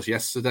than he was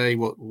yesterday?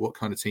 What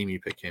kind of team are you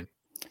picking?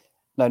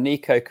 No,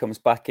 Nico comes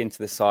back into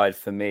the side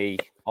for me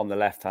on the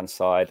left-hand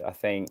side. I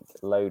think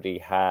Lodi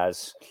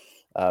has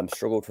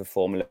struggled for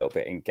form a little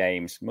bit in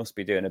games. Must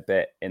be doing a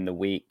bit in the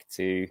week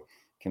to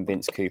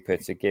convince Cooper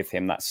to give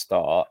him that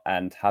start.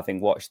 And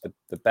having watched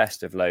the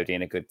best of Lodi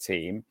in a good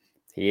team,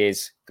 he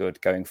is good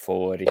going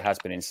forward. He has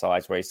been in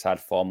sides where he's had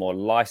far more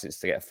license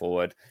to get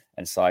forward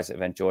and sides that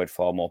have enjoyed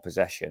far more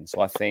possession.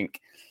 So I think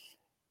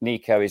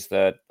Nico is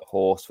the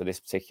horse for this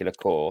particular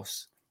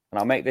course. And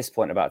I'll make this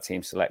point about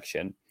team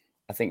selection.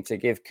 I think to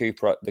give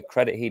Cooper the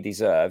credit he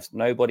deserves,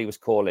 nobody was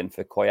calling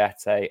for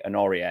Kouyaté and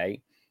Aurier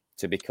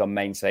to become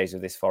mainstays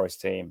of this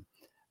Forest team.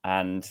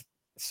 And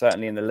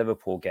certainly in the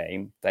Liverpool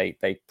game,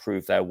 they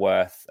proved their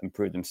worth and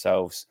proved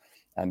themselves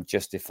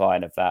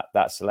justifying of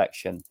that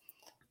selection.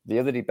 The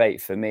other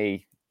debate for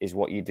me is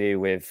what you do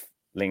with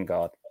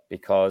Lingard,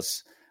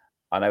 because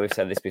I know we've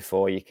said this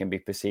before, you can be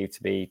perceived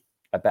to be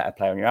a better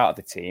player when you're out of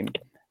the team,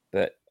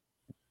 but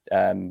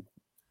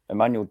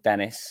Emmanuel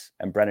Dennis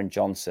and Brennan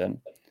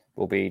Johnson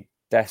will be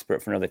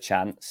desperate for another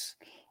chance.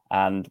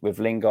 And with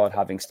Lingard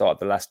having started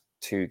the last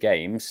two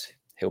games,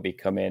 he'll be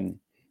coming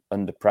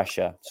under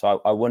pressure.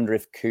 So I wonder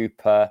if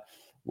Cooper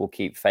will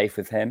keep faith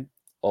with him,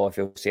 or if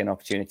he'll see an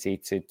opportunity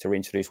to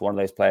reintroduce one of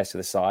those players to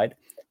the side.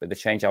 But the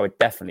change I would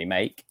definitely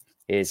make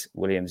is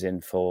Williams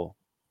in for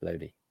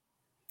Lodi.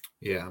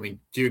 Yeah, I mean,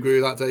 do you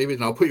agree with that, David?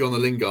 And I'll put you on the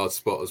Lingard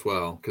spot as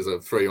well, because I'll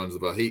throw you onto the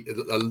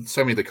bus.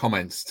 So many of the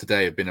comments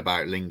today have been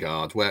about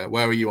Lingard. Where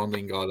are you on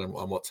Lingard, and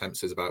what Temp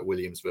says about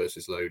Williams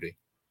versus Lodi?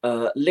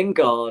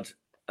 Lingard,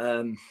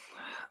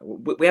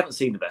 we haven't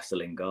seen the best of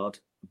Lingard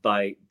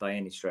by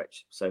any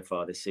stretch so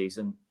far this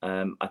season.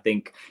 I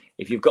think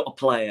if you've got a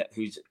player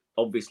who's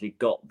obviously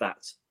got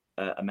that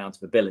amount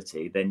of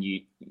ability, then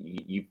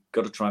you've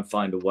got to try and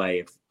find a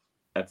way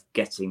of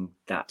getting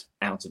that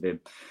out of him.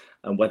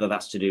 And whether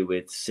that's to do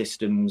with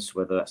systems,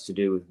 whether that's to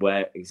do with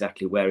where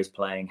he's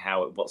playing,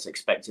 what's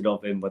expected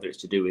of him, whether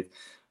it's to do with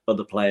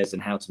other players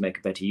and how to make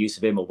a better use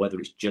of him, or whether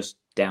it's just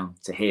down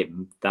to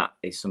him, that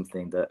is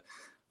something that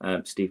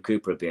Steve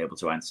Cooper would be able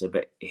to answer.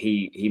 But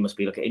he must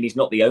be looking, and he's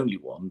not the only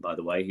one, by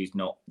the way, who's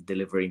not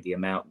delivering the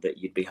amount that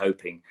you'd be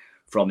hoping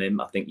from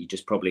him. I think you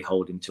just probably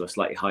hold him to a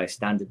slightly higher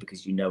standard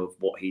because you know of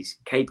what he's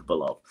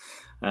capable of,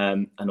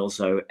 and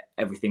also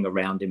everything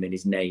around him in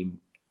his name,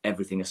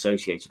 everything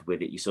associated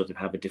with it, you sort of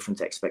have a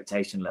different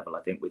expectation level,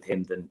 I think, with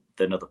him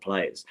than other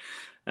players.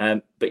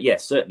 But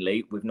yes,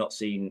 certainly we've not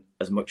seen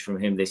as much from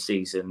him this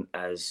season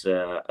as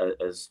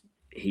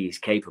he's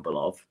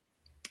capable of.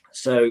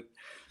 So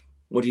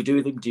what do you do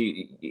with him?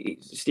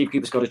 Steve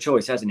Cooper's got a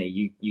choice, hasn't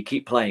he? You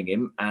keep playing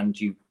him and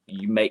you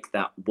make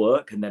that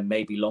work, and then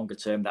maybe longer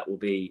term that will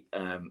be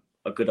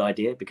a good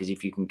idea, because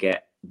if you can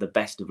get the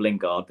best of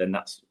Lingard, then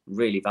that's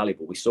really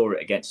valuable. We saw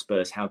it against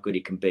Spurs, how good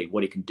he can be,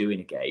 what he can do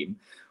in a game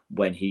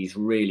when he's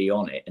really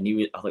on it. And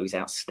I thought he was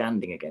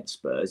outstanding against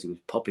Spurs. He was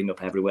popping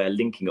up everywhere,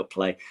 linking up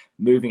play,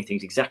 moving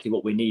things, exactly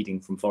what we're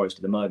needing from Forest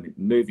at the moment,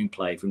 moving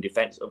play from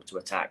defence up to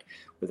attack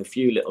with a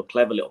few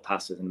clever little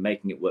passes and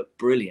making it work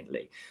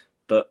brilliantly.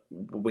 But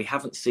we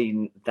haven't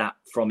seen that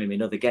from him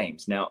in other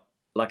games. Now,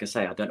 like I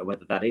say, I don't know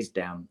whether that is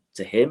down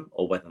to him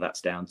or whether that's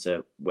down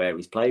to where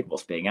he's played,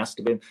 what's being asked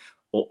of him,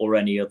 or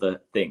any other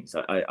things.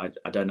 I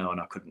don't know,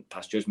 and I couldn't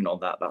pass judgment on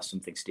that. That's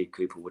something Steve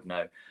Cooper would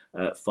know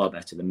far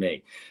better than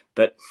me.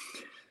 But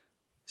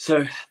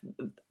so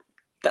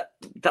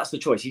that's the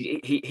choice.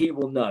 He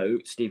will know,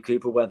 Steve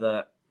Cooper,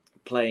 whether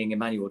playing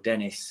Emmanuel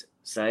Dennis,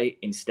 say,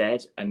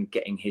 instead and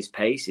getting his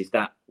pace, is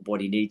that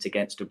what he needs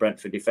against a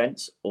Brentford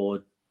defence,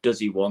 or does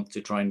he want to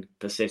try and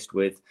persist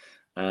with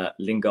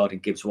Lingard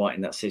and Gibbs White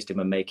in that system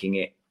and making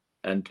it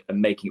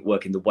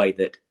work in the way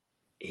that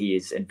he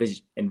is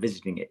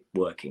envisaging it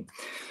working?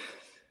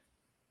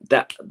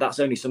 That's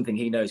only something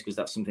he knows, because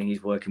that's something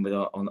he's working with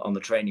on the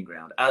training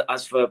ground.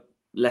 As for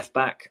left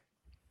back,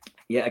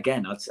 yeah,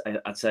 again,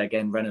 I'd say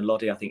again, Renan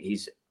Lodi, I think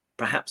he's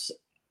perhaps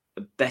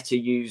better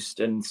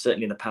used, and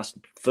certainly in the past,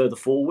 further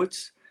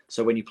forwards.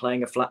 So when you're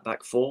playing a flat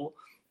back four,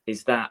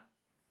 is that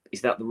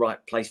the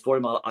right place for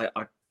him?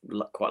 I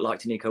quite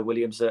liked Nico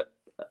Williams at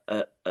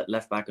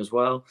left back as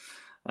well.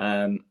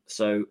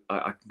 So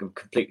I can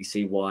completely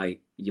see why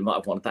you might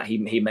have wanted that.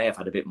 He may have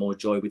had a bit more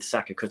joy with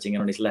Saka cutting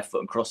in on his left foot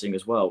and crossing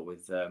as well.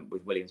 With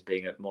Williams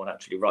being more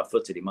naturally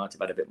right-footed, he might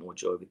have had a bit more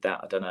joy with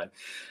that. I don't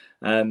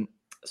know.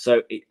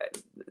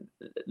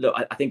 Look,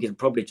 I think it'll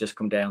probably just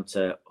come down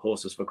to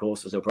horses for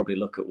courses. He'll probably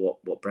look at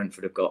what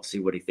Brentford have got, see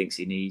what he thinks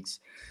he needs.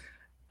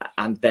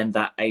 And then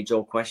that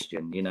age-old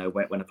question,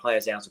 when a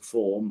player's out of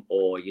form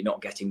or you're not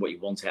getting what you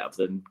want out of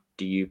them,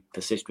 do you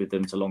persist with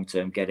them to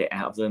long-term get it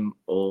out of them,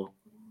 or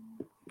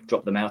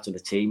drop them out of the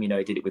team? He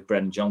did it with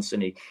Brennan Johnson.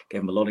 He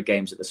gave him a lot of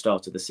games at the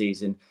start of the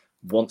season,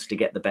 wants to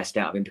get the best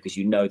out of him, because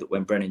you know that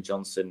when Brennan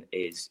Johnson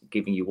is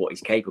giving you what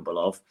he's capable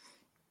of,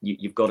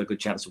 you've got a good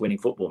chance of winning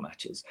football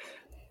matches.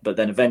 But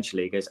then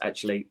eventually he goes,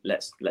 actually,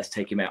 let's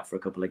take him out for a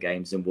couple of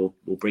games and we'll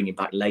bring him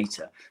back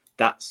later.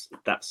 That's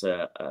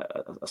a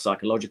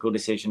psychological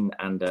decision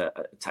and a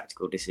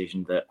tactical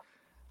decision that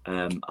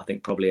I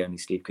think probably only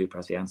Steve Cooper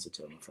has the answer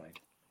to, I'm afraid.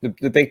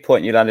 The big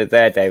point you landed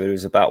there, David,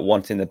 was about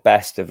wanting the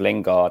best of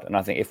Lingard. And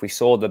I think if we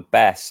saw the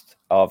best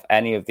of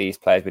any of these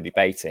players we're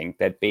debating,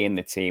 they'd be in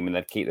the team and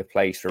they'd keep the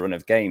place for a run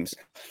of games.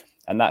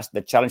 And that's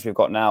the challenge we've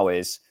got now,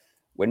 is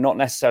we're not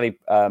necessarily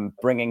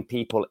bringing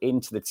people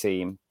into the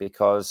team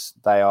because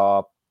they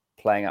are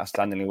playing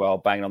outstandingly well,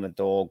 banging on the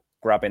door,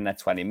 grabbing their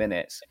 20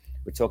 minutes.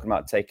 We're talking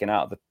about taking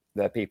out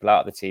the people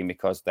out of the team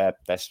because they're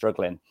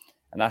struggling.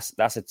 And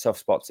that's a tough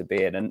spot to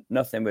be in. And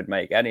nothing would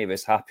make any of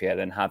us happier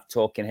than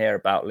talking here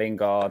about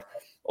Lingard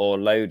or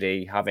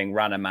Lodi having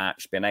ran a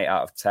match, been 8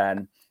 out of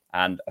 10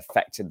 and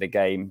affected the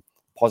game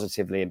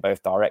positively in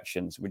both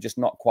directions. We're just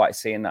not quite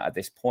seeing that at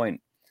this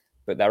point.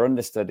 But their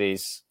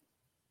understudies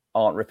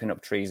aren't ripping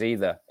up trees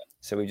either.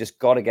 So we've just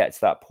got to get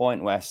to that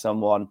point where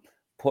someone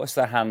puts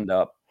their hand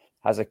up,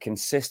 has a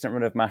consistent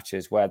run of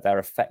matches where they're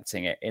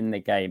affecting it in the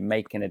game,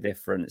 making a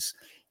difference,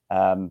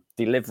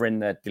 delivering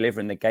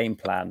the game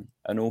plan,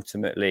 and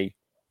ultimately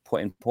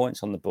putting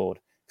points on the board.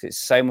 Because it's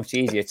so much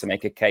easier to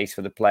make a case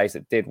for the players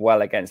that did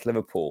well against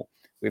Liverpool.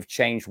 We've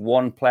changed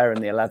one player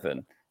in the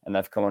 11 and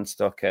they've come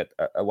unstuck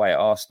away at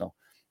Arsenal.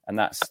 And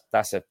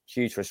that's a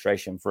huge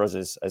frustration for us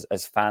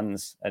as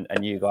fans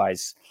and you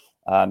guys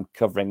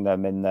covering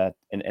them in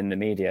the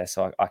media.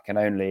 So I can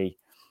only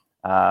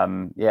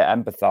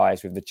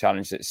empathise with the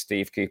challenge that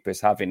Steve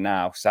Cooper's having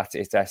now, sat at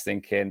his desk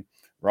thinking,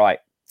 right,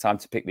 time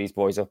to pick these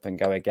boys up and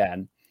go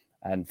again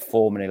and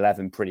form an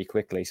 11 pretty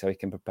quickly so he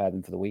can prepare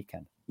them for the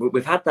weekend.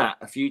 We've had that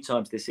a few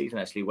times this season,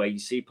 actually, where you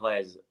see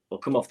players will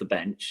come off the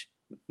bench,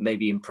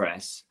 maybe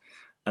impress,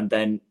 and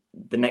then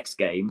the next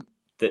game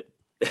that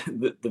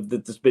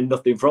there's been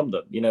nothing from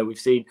them. We've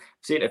seen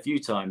it a few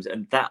times,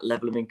 and that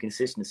level of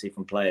inconsistency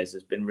from players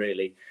has been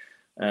really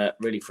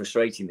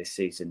frustrating this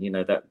season.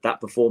 That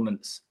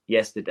performance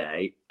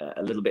yesterday,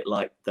 a little bit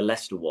like the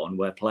Leicester one,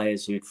 where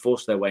players who'd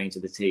forced their way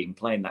into the team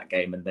playing that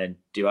game and then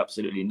do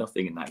absolutely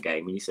nothing in that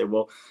game. And you say,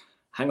 well,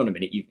 hang on a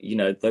minute, you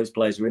know, those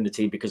players were in the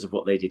team because of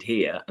what they did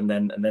here, and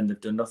then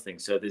they've done nothing.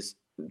 So there's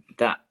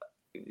that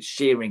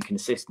sheer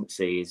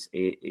inconsistency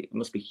it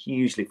must be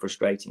hugely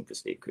frustrating for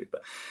Steve Cooper.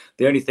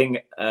 The only thing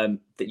that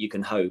you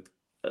can hope,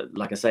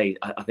 like I say,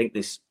 I think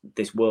this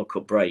World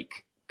Cup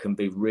break can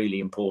be really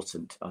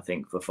important, I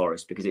think, for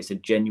Forest, because it's a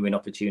genuine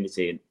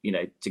opportunity, and you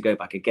know, to go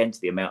back again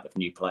to the amount of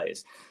new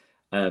players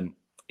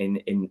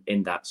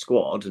in that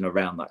squad and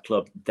around that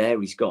club.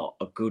 There he's got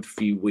a good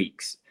few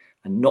weeks,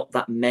 and not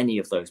that many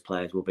of those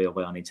players will be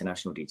away on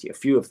international duty. A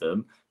few of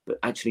them, but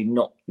actually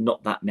not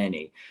that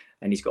many.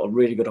 And he's got a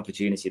really good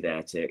opportunity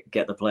there to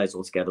get the players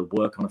all together,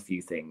 work on a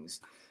few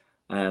things.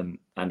 And,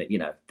 you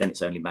know, then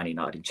it's only Man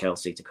United and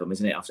Chelsea to come,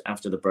 isn't it,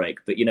 after the break?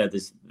 But, you know,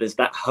 there's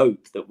that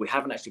hope that we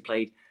haven't actually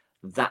played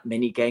that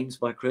many games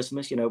by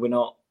Christmas. You know, we're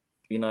not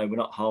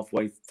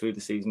halfway through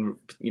the season.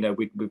 You know,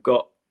 we've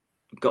got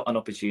an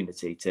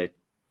opportunity to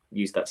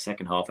use that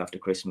second half after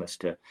Christmas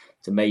to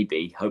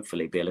maybe,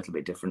 hopefully, be a little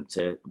bit different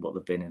to what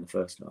they've been in the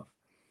first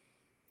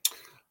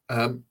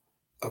half.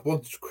 I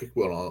want a quick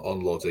one on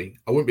Loddy.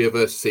 I wouldn't be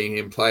averse to seeing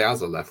him play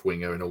as a left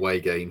winger in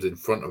away games in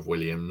front of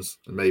Williams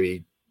and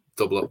maybe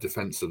double up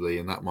defensively,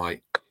 and that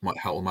might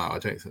help them out. I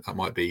don't think that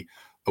might be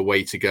a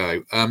way to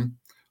go.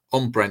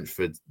 On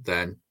Brentford,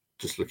 then,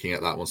 just looking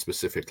at that one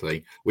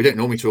specifically, we don't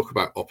normally talk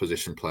about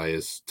opposition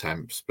players,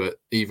 temps, but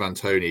Ivan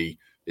Toney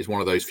is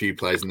one of those few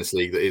players in this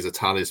league that is a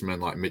talisman,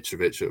 like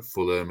Mitrovic at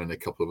Fulham and a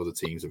couple of other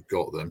teams have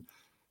got them.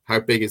 How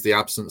big is the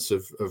absence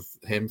of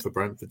him for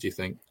Brentford, do you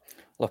think?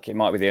 Look, it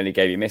might be the only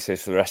game he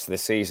misses for the rest of the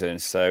season.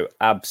 So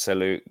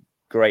absolute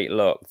great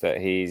luck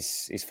that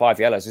he's 5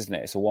 yellows, isn't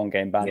it? It's a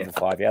 1-game ban for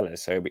 5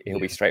 yellows. So he'll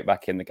be straight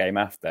back in the game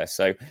after.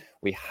 So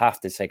we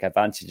have to take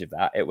advantage of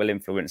that. It will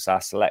influence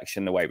our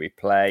selection, the way we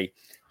play.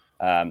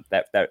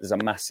 There's a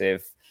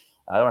massive,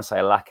 I don't want to say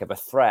a lack of a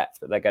threat,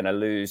 but they're going to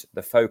lose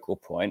the focal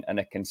point and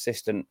a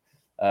consistent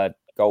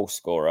goal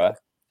scorer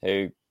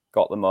who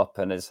got them up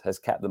and has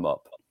kept them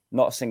up.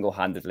 Not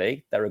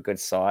single-handedly. They're a good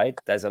side.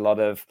 There's a lot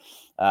of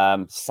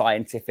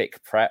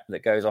scientific prep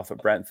that goes off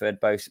at Brentford,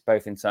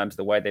 both in terms of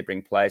the way they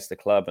bring players to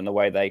the club and the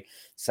way they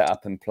set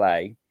up and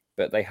play.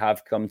 But they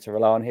have come to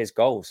rely on his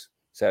goals.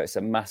 So it's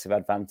a massive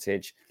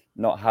advantage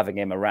not having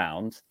him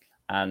around.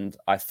 And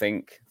I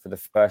think for the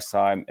first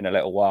time in a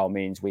little while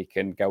means we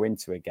can go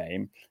into a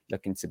game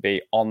looking to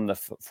be on the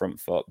front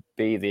foot,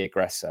 be the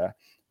aggressor,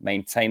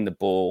 maintain the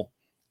ball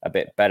a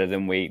bit better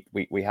than we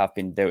have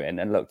been doing,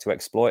 and look to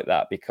exploit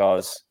that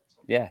because,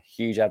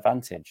 huge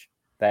advantage.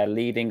 Their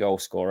leading goal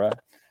scorer,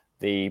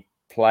 the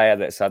player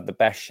that's had the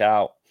best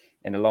shout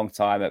in a long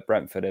time at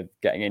Brentford of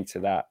getting into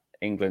that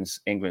England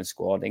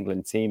squad,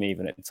 England team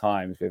even at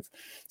times with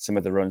some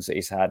of the runs that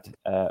he's had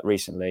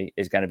recently,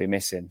 is going to be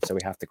missing. So we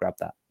have to grab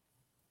that.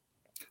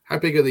 How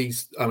big are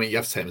these? I mean, you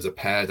have to take them as a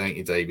pair, don't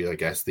you, David? I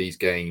guess these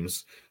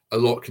games, a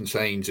lot can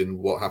change in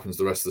what happens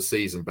the rest of the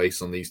season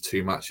based on these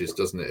two matches,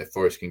 doesn't it? If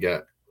Forest can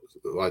get,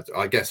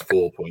 I guess,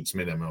 4 points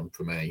minimum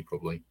for me,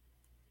 probably.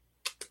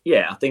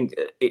 Yeah, I think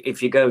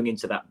if you're going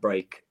into that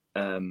break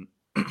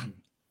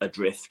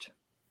adrift,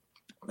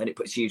 then it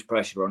puts huge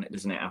pressure on it,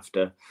 doesn't it?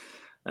 After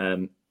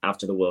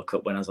the World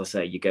Cup, when, as I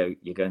say,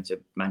 you're going to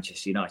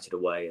Manchester United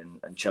away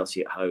and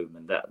Chelsea at home,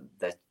 and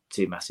they're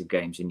two massive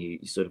games, and you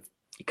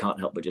can't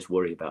help but just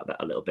worry about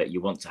that a little bit. You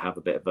want to have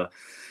a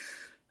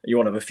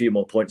few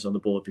more points on the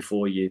board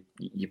before you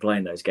play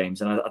in those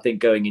games. And I think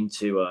going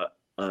into a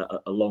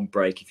long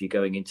break, if you're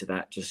going into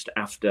that just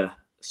after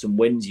some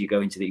wins, you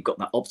go into that, you've got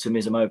that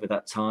optimism over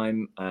that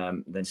time.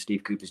 Then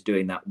Steve Cooper's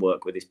doing that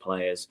work with his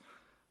players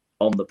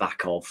on the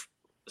back of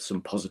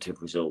some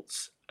positive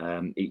results.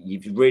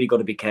 You've really got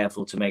to be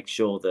careful to make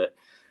sure that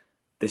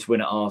this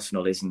win at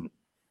Arsenal isn't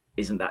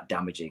that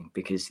damaging,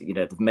 because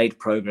they've made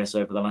progress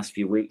over the last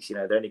few weeks. They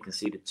only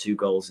conceded 2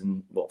 goals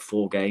in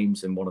 4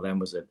 games, and one of them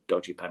was a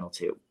dodgy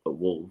penalty at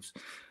Wolves.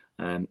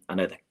 I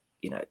know that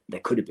there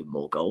could have been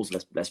more goals.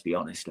 Let's be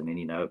honest. I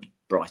mean,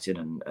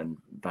 Brighton and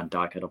Van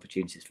Dijk had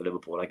opportunities for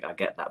Liverpool. I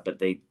get that, but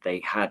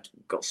they had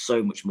got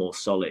so much more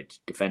solid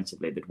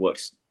defensively. They'd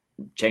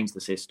changed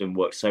the system,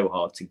 worked so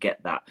hard to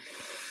get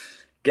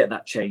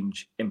that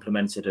change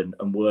implemented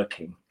and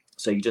working.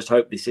 So you just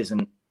hope this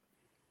isn't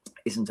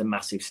a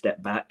massive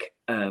step back.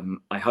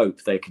 I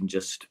hope they can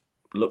just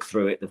look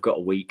through it. They've got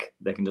a week.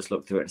 They can just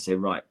look through it and say,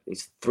 right,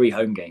 it's 3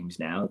 home games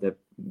now. They're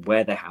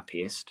where they're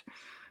happiest.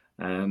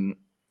 And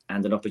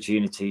an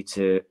opportunity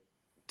to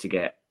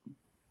get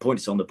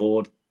points on the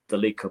board. The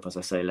League Cup, as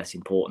I say, less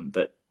important,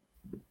 but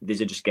these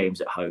are just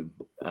games at home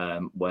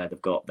where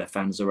they've got their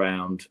fans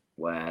around,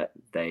 where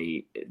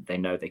they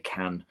know they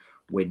can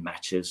win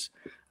matches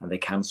and they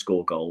can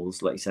score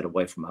goals. Like you said,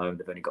 away from home,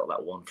 they've only got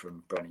that one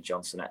from Brennan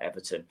Johnson at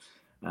Everton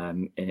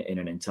in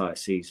an entire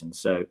season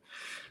so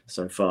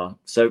far.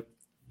 So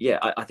yeah,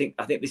 I think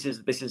this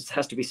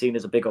has to be seen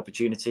as a big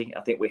opportunity.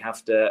 I think we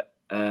have to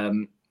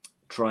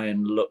try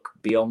and look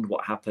beyond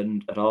what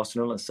happened at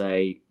Arsenal and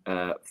say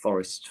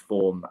Forest's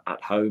form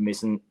at home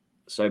isn't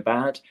so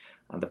bad,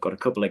 and they've got a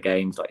couple of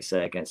games, like you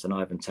say, against an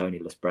Ivan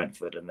Toney-less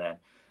Brentford, and then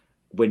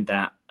win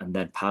that, and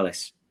then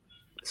Palace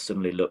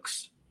suddenly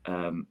looks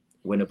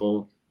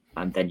winnable,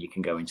 and then you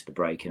can go into the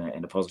break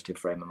in a positive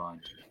frame of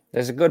mind.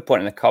 There's a good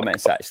point in the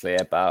comments actually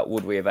about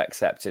would we have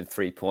accepted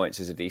 3 points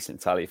as a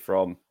decent tally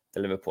from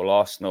the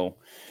Liverpool-Arsenal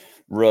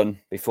run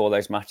before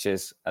those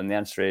matches, and the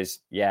answer is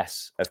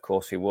yes, of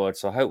course we would.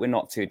 So I hope we're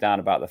not too down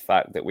about the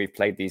fact that we've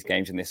played these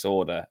games in this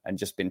order and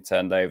just been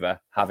turned over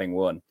having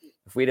won.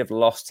 If we'd have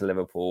lost to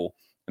Liverpool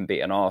and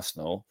beaten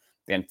Arsenal,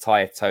 the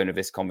entire tone of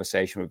this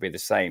conversation would be the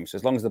same. So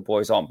as long as the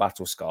boys aren't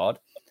battle scarred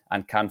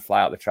and can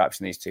fly out the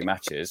traps in these two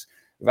matches,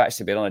 we've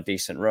actually been on a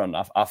decent run.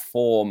 Our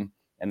form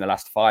in the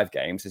last 5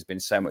 games has been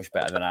so much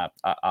better than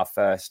our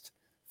first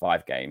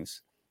 5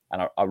 games.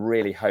 And I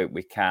really hope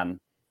we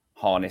can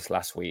harness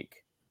last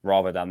week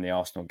rather than the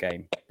Arsenal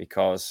game,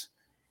 because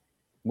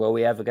were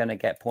we ever going to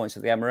get points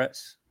at the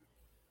Emirates?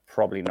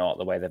 Probably not,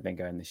 the way they've been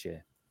going this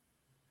year.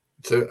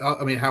 So,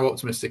 I mean, how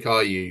optimistic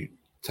are you,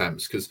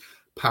 Temps? Because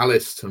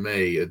Palace, to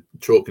me, are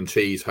chalk and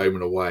cheese home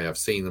and away. I've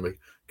seen them a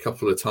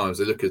couple of times.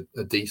 They look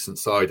a decent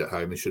side at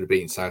home. They should have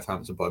beaten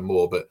Southampton by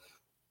more. But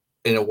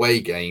in away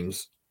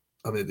games,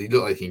 I mean, they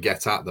look like you can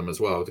get at them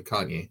as well,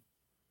 can't you?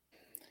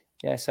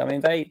 Yes, I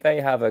mean,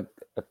 they have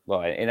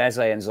in Eze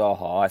and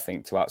Zaha, I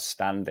think, 2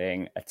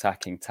 outstanding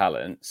attacking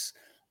talents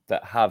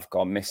that have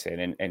gone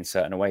missing in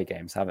certain away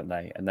games, haven't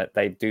they? And that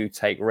they do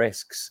take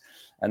risks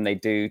and they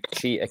do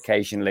cheat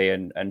occasionally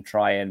and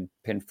try and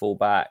pin full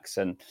backs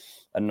and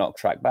knock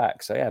track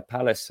back. So yeah,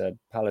 Palace are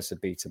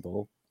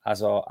beatable,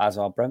 as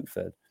are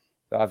Brentford.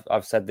 But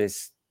I've said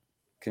this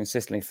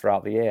consistently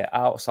throughout the year.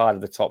 Outside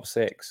of the top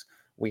 6,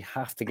 we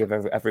have to give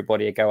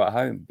everybody a go at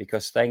home,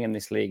 because staying in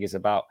this league is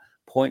about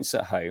points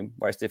at home,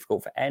 where it's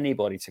difficult for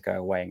anybody to go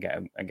away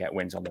and get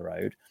wins on the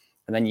road,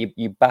 and then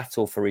you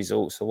battle for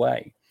results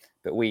away.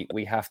 But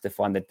we have to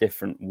find a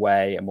different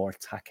way, a more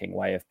attacking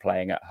way of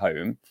playing at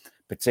home,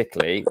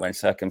 particularly when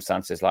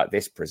circumstances like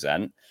this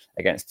present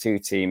against 2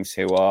 teams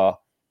who are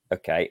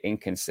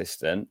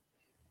inconsistent,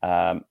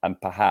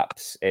 and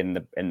perhaps in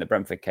the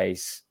Brentford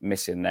case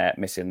missing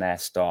their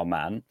star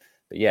man.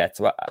 But yeah,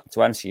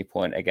 to answer your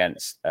point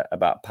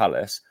about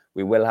Palace,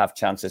 we will have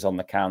chances on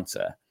the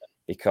counter,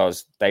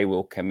 because they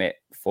will commit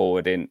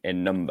forward in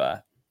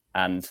number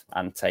and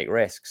take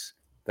risks.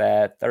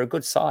 They're a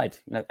good side.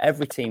 You know,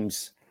 every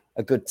team's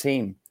a good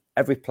team.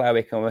 Every player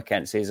we come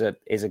against is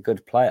a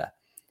good player.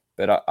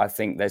 But I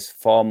think there's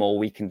far more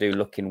we can do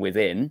looking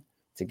within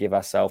to give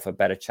ourselves a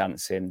better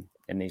chance in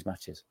these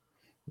matches.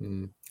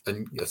 And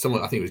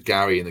someone, I think it was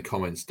Gary in the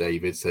comments,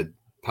 David, said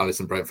Palace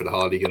and Brentford are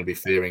hardly going to be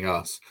fearing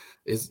us.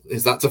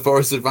 Is that to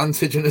Forest's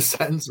advantage in a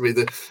sense? I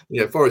mean,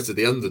 Forest are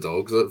the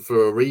underdogs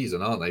for a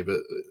reason, aren't they?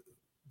 But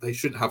they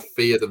shouldn't have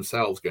fear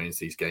themselves going into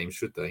these games,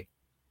 should they?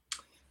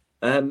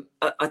 I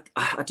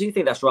do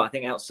think that's right. I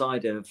think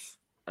outside of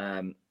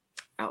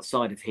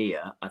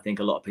here, I think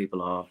a lot of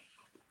people are,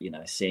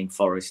 seeing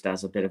Forest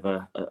as a bit of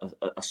a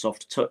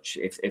soft touch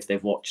if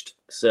they've watched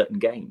certain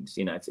games.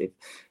 If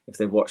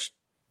they've watched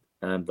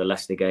the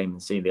Leicester game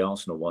and seen the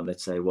Arsenal one, they'd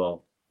say,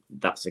 well,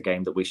 that's a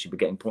game that we should be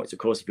getting points. Of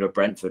course, if you're a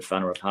Brentford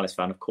fan or a Palace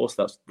fan, of course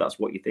that's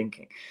what you're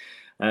thinking.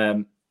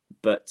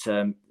 But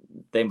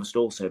they must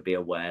also be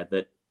aware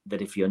that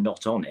if you're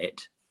not on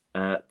it,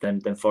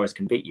 then Forest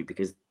can beat you,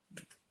 because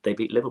they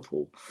beat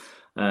Liverpool.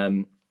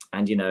 They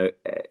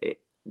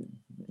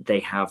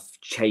have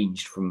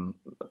changed from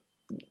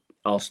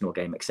Arsenal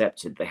game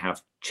accepted. They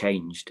have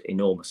changed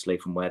enormously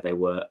from where they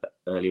were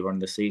earlier on in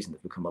the season.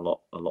 They've become a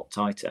lot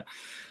tighter.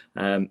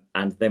 And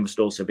they must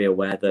also be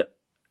aware that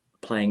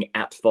playing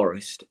at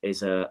Forest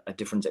is a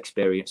different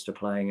experience to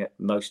playing at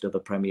most other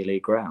Premier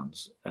League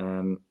grounds.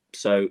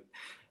 So,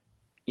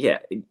 yeah,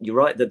 you're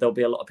right that there'll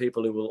be a lot of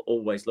people who will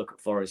always look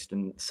at Forest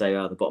and say,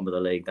 the bottom of the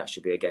league, that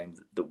should be a game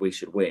that we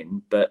should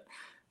win. But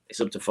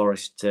it's up to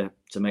Forest to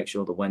make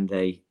sure that when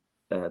they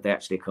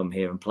actually come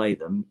here and play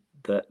them,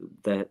 that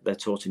they're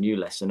taught a new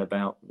lesson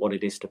about what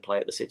it is to play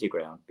at the City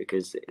Ground,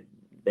 because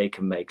they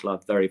can make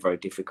life very, very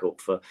difficult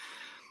for,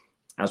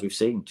 as we've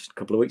seen just a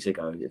couple of weeks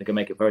ago, they can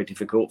make it very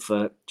difficult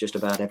for just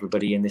about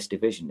everybody in this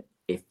division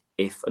if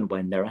and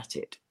when they're at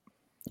it.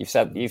 You've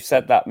said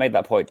that, made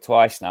that point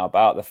twice now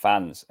about the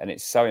fans, and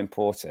it's so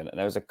important. And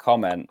there was a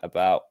comment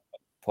about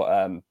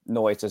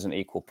noise doesn't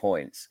equal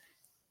points.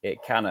 It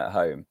can at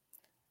home.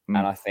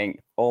 And I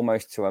think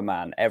almost to a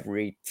man,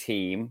 every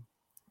team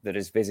that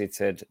has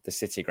visited the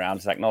City Ground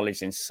has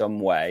acknowledged in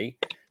some way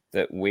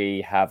that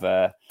we have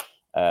a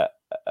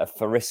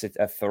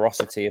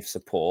ferocity of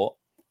support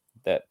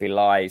that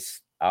belies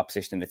our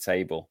position in the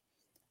table.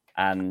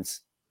 And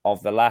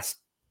of the last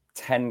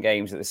 10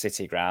 games at the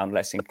City Ground,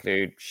 let's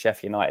include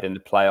Sheffield United in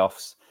the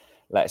playoffs,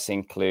 let's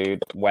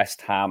include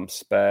West Ham,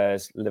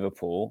 Spurs,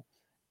 Liverpool.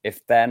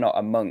 If they're not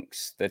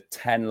amongst the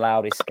 10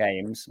 loudest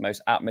games,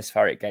 most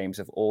atmospheric games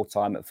of all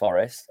time at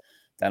Forest,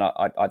 then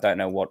I don't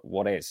know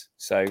what is.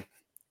 So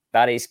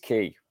that is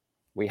key.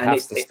 We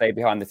have to stay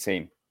behind the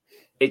team.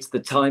 It's the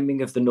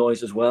timing of the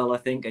noise as well, I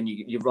think. And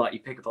you're right, you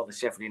pick up on the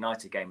Sheffield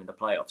United game in the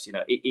playoffs,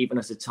 even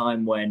at a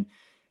time when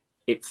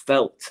you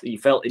felt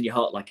in your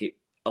heart like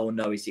oh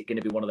no, is it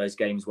going to be one of those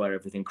games where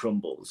everything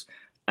crumbles?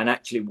 And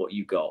actually what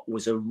you got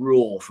was a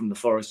roar from the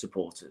Forest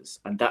supporters.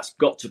 And that's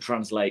got to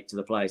translate to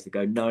the players to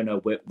go,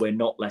 no, we're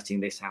not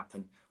letting this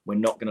happen. We're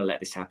not going to let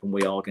this happen.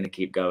 We are going to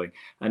keep going.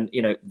 And,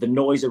 the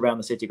noise around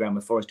the City ground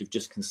where Forest have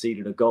just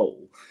conceded a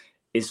goal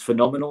is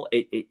phenomenal.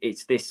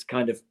 It's this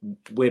kind of,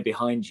 we're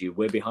behind you.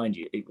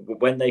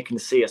 When they can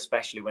see,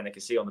 especially when they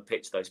can see on the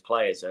pitch, those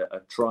players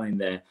are trying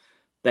their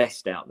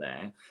best out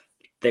there,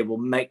 they will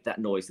make that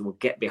noise. They will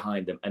get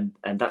behind them,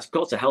 and that's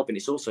got to help. And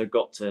it's also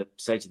got to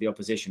say to the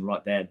opposition,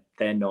 right there,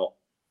 they're not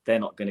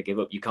going to give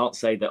up. You can't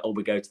say that,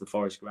 we go to the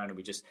Forest ground and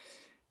we just,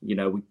 we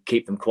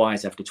keep them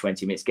quiet after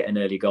 20 minutes, get an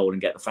early goal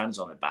and get the fans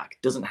on it back.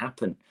 It doesn't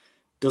happen.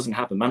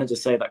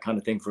 Managers say that kind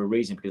of thing for a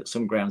reason, because at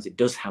some grounds it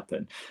does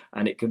happen,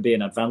 and it can be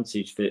an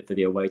advantage for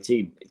the away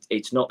team.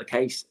 It's not the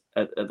case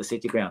at the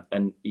City ground,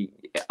 and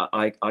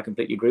I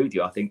completely agree with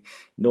you. I think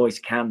noise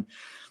can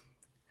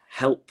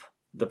help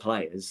the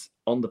players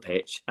on the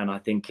pitch, and I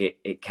think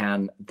it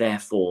can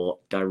therefore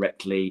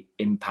directly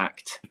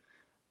impact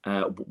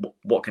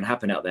what can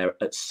happen out there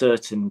at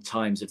certain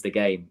times of the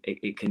game.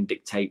 It can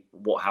dictate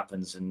what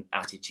happens and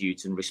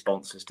attitudes and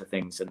responses to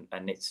things,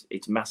 and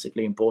it's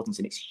massively important,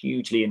 and it's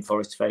hugely in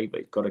Forest's favour.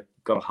 You've got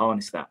to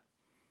harness that.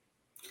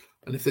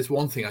 And if there's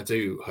one thing I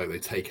do hope they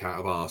take out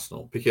of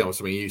Arsenal, picking up on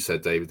something you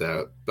said, David,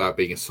 there about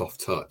being a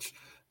soft touch,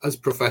 as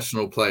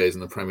professional players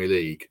in the Premier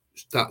League,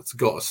 that's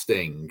got a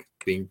sting.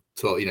 Being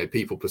told,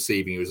 people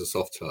perceiving you as a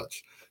soft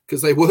touch,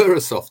 because they were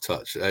a soft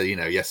touch.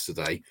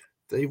 Yesterday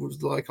they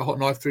was like a hot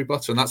knife through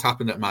butter, and that's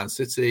happened at Man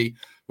City,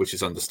 which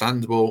is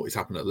understandable. It's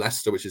happened at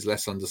Leicester, which is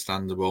less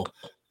understandable.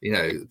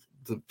 The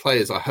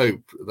players, I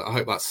hope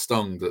that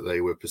stung that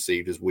they were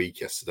perceived as weak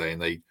yesterday,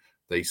 and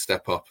they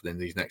step up in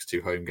these next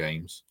two home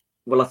games.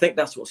 Well, I think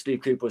that's what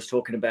Steve Cooper was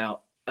talking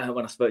about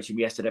when I spoke to him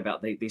yesterday,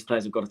 about these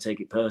players have got to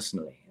take it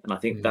personally. And I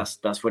think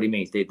that's what he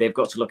means. They've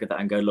got to look at that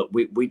and go, look,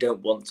 we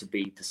don't want to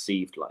be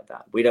perceived like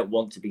that. We don't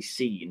want to be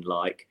seen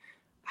like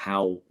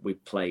how we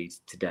played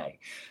today.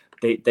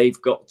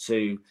 They've got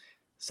to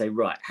say,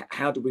 right,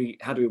 how do we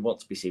want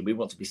to be seen? We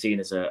want to be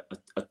seen as a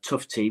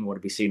tough team. We want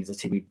to be seen as a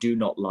team who do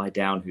not lie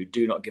down, who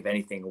do not give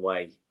anything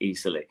away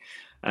easily.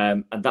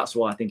 And that's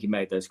why I think he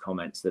made those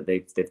comments, that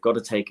they've got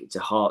to take it to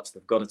heart.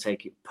 They've got to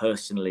take it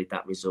personally,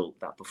 that result,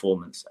 that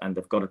performance, and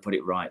they've got to put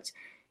it right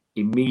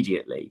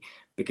immediately,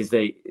 because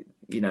they,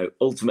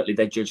 ultimately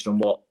they're judged on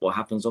what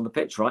happens on the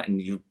pitch, right?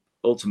 And you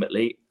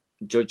ultimately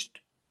judged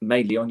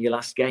mainly on your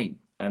last game,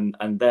 and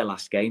their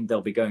last game,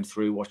 they'll be going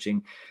through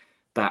watching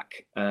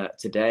back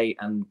today,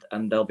 and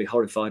they'll be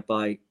horrified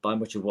by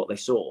much of what they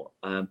saw.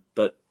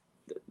 But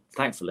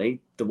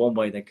thankfully, the one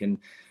way they can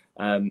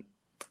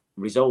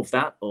resolve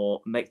that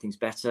or make things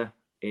better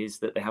is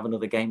that they have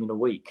another game in a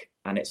week,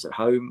 and it's at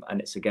home,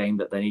 and it's a game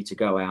that they need to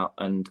go out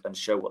and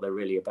show what they're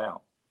really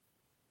about.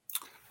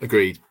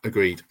 Agreed.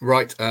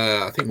 Right,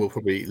 I think we'll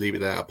probably leave it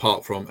there,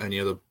 apart from any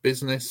other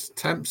business.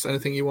 Temps,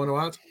 anything you want to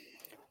add?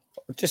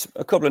 Just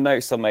a couple of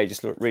notes I made,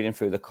 just reading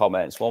through the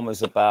comments. One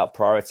was about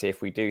priority.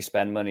 If we do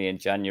spend money in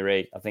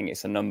January, I think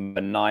it's a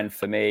number 9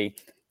 for me.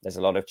 There's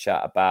a lot of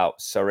chat about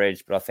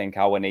Surridge, but I think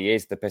Awoniyi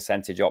is the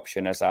percentage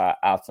option as our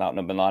out-and-out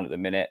number 9 at the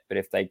minute. But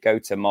if they go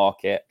to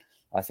market,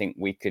 I think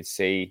we could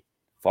see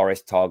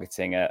Forest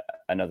targeting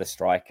another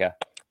striker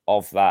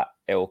of that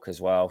ilk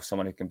as well.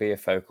 Someone who can be a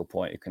focal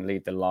point, who can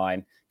lead the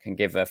line, can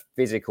give a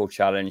physical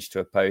challenge to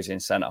opposing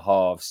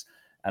centre-halves.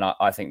 And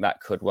I think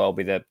that could well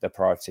be the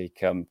priority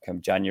come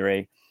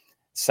January.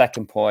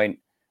 Second point,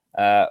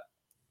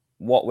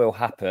 what will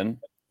happen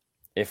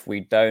if we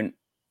don't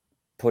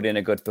put in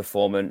a good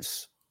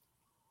performance,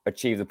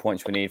 achieve the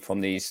points we need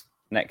from these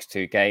next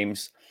two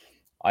games?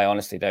 I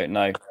honestly don't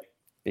know,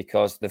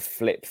 because the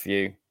flip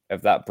view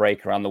of that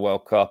break around the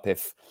World Cup,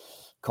 if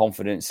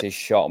confidence is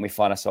shot and we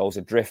find ourselves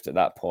adrift at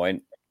that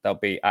point, there'll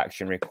be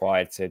action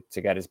required to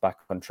get us back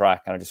on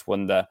track. And I just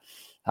wonder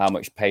how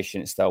much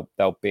patience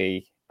there'll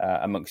be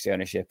amongst the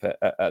ownership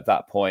at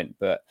that point.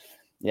 But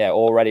yeah,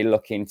 already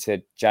looking to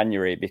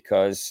January,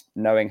 because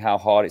knowing how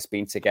hard it's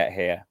been to get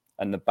here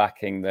and the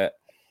backing that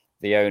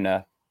the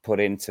owner put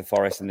into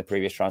Forest in the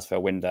previous transfer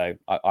window,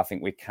 I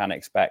think we can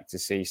expect to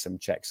see some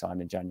checks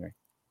signed in January.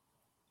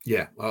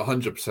 Yeah,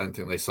 100%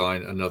 think they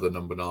sign another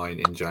number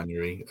 9 in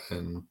January.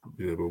 And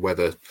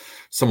whether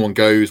someone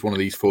goes, one of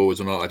these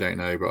forwards or not, I don't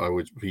know, but I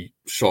would be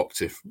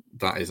shocked if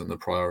that isn't the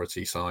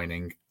priority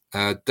signing.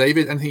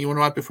 David, anything you want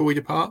to add before we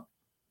depart?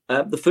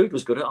 The food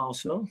was good at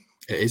Arsenal.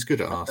 It is good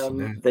at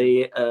Arsenal.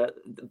 The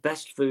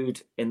best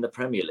food in the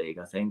Premier League,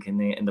 I think, in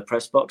the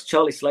press box.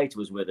 Charlie Slater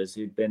was with us,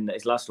 who'd been,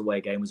 his last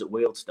away game was at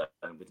Wealdstone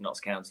with Notts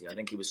County. I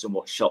think he was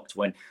somewhat shocked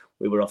when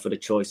we were offered a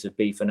choice of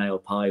beef and ale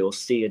pie or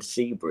seared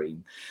sea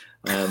bream,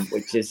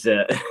 which is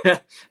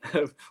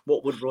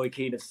what would Roy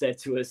Keane have said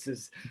to us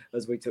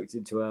as we took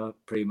into our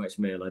pre-match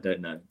meal? I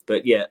don't know,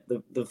 but yeah,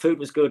 the food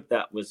was good.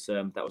 That was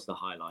the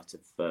highlight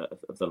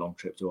of the long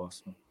trip to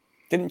Arsenal.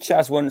 Didn't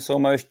Chaz once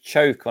almost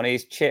choke on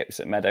his chips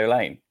at Meadow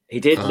Lane? He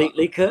did.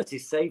 Lee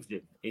Curtis saved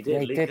him. He did. Yeah,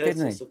 he Lee did, Curtis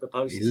didn't he? at the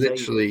post. He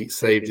literally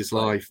saved his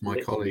life,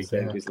 my colleague.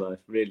 Saved his life.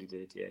 Really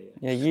did. Yeah.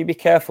 Yeah, you be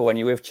careful when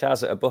you're with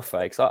Chaz at a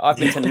buffet, because I've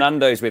been to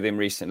Nando's with him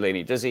recently, and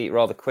he does eat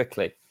rather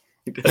quickly.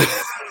 He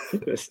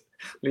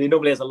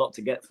normally has a lot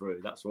to get through.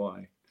 That's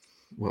why.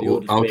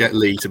 Well, I'll get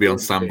Lee to be on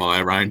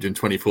standby around him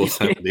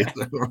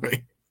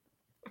 24/7.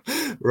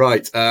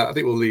 Right. I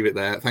think we'll leave it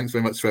there. Thanks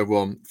very much to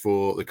everyone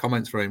for the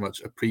comments. Very much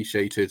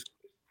appreciated.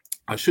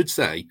 I should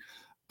say,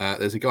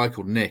 there's a guy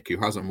called Nick who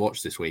hasn't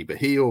watched this week, but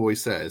he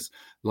always says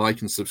like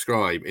and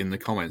subscribe in the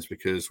comments,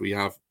 because we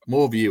have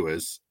more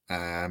viewers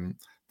than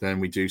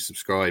we do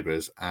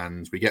subscribers,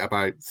 and we get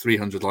about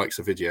 300 likes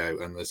a video,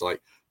 and there's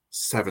like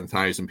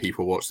 7,000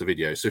 people watch the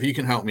video. So if you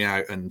can help me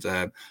out and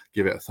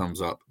give it a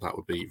thumbs up, that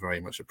would be very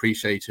much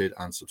appreciated,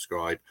 and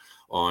subscribe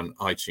on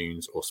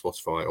iTunes or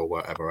Spotify or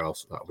wherever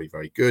else. That would be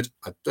very good.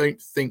 I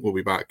don't think we'll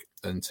be back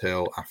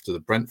until after the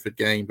Brentford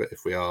game, but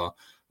if we are,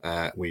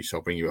 we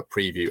shall bring you a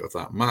preview of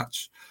that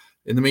match.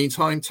 In the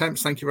meantime,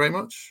 Temps, thank you very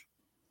much.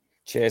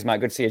 Cheers, mate.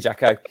 Good to see you,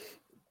 Jacko.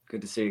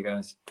 Good to see you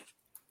guys.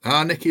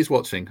 Nicky's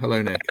watching.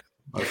 Hello, Nick.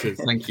 I should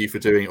thank you for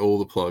doing all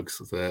the plugs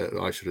that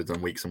I should have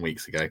done weeks and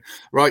weeks ago.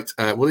 Right,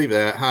 we'll leave it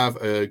there. Have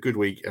a good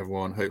week,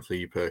 everyone. Hopefully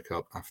you perk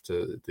up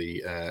after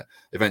the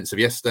events of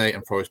yesterday,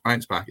 and Forest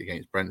bounce back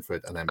against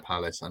Brentford and then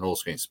Palace, and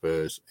also against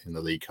Spurs in the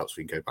League Cup, so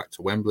we can go back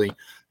to Wembley.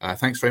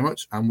 Thanks very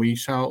much, and we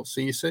shall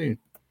see you soon.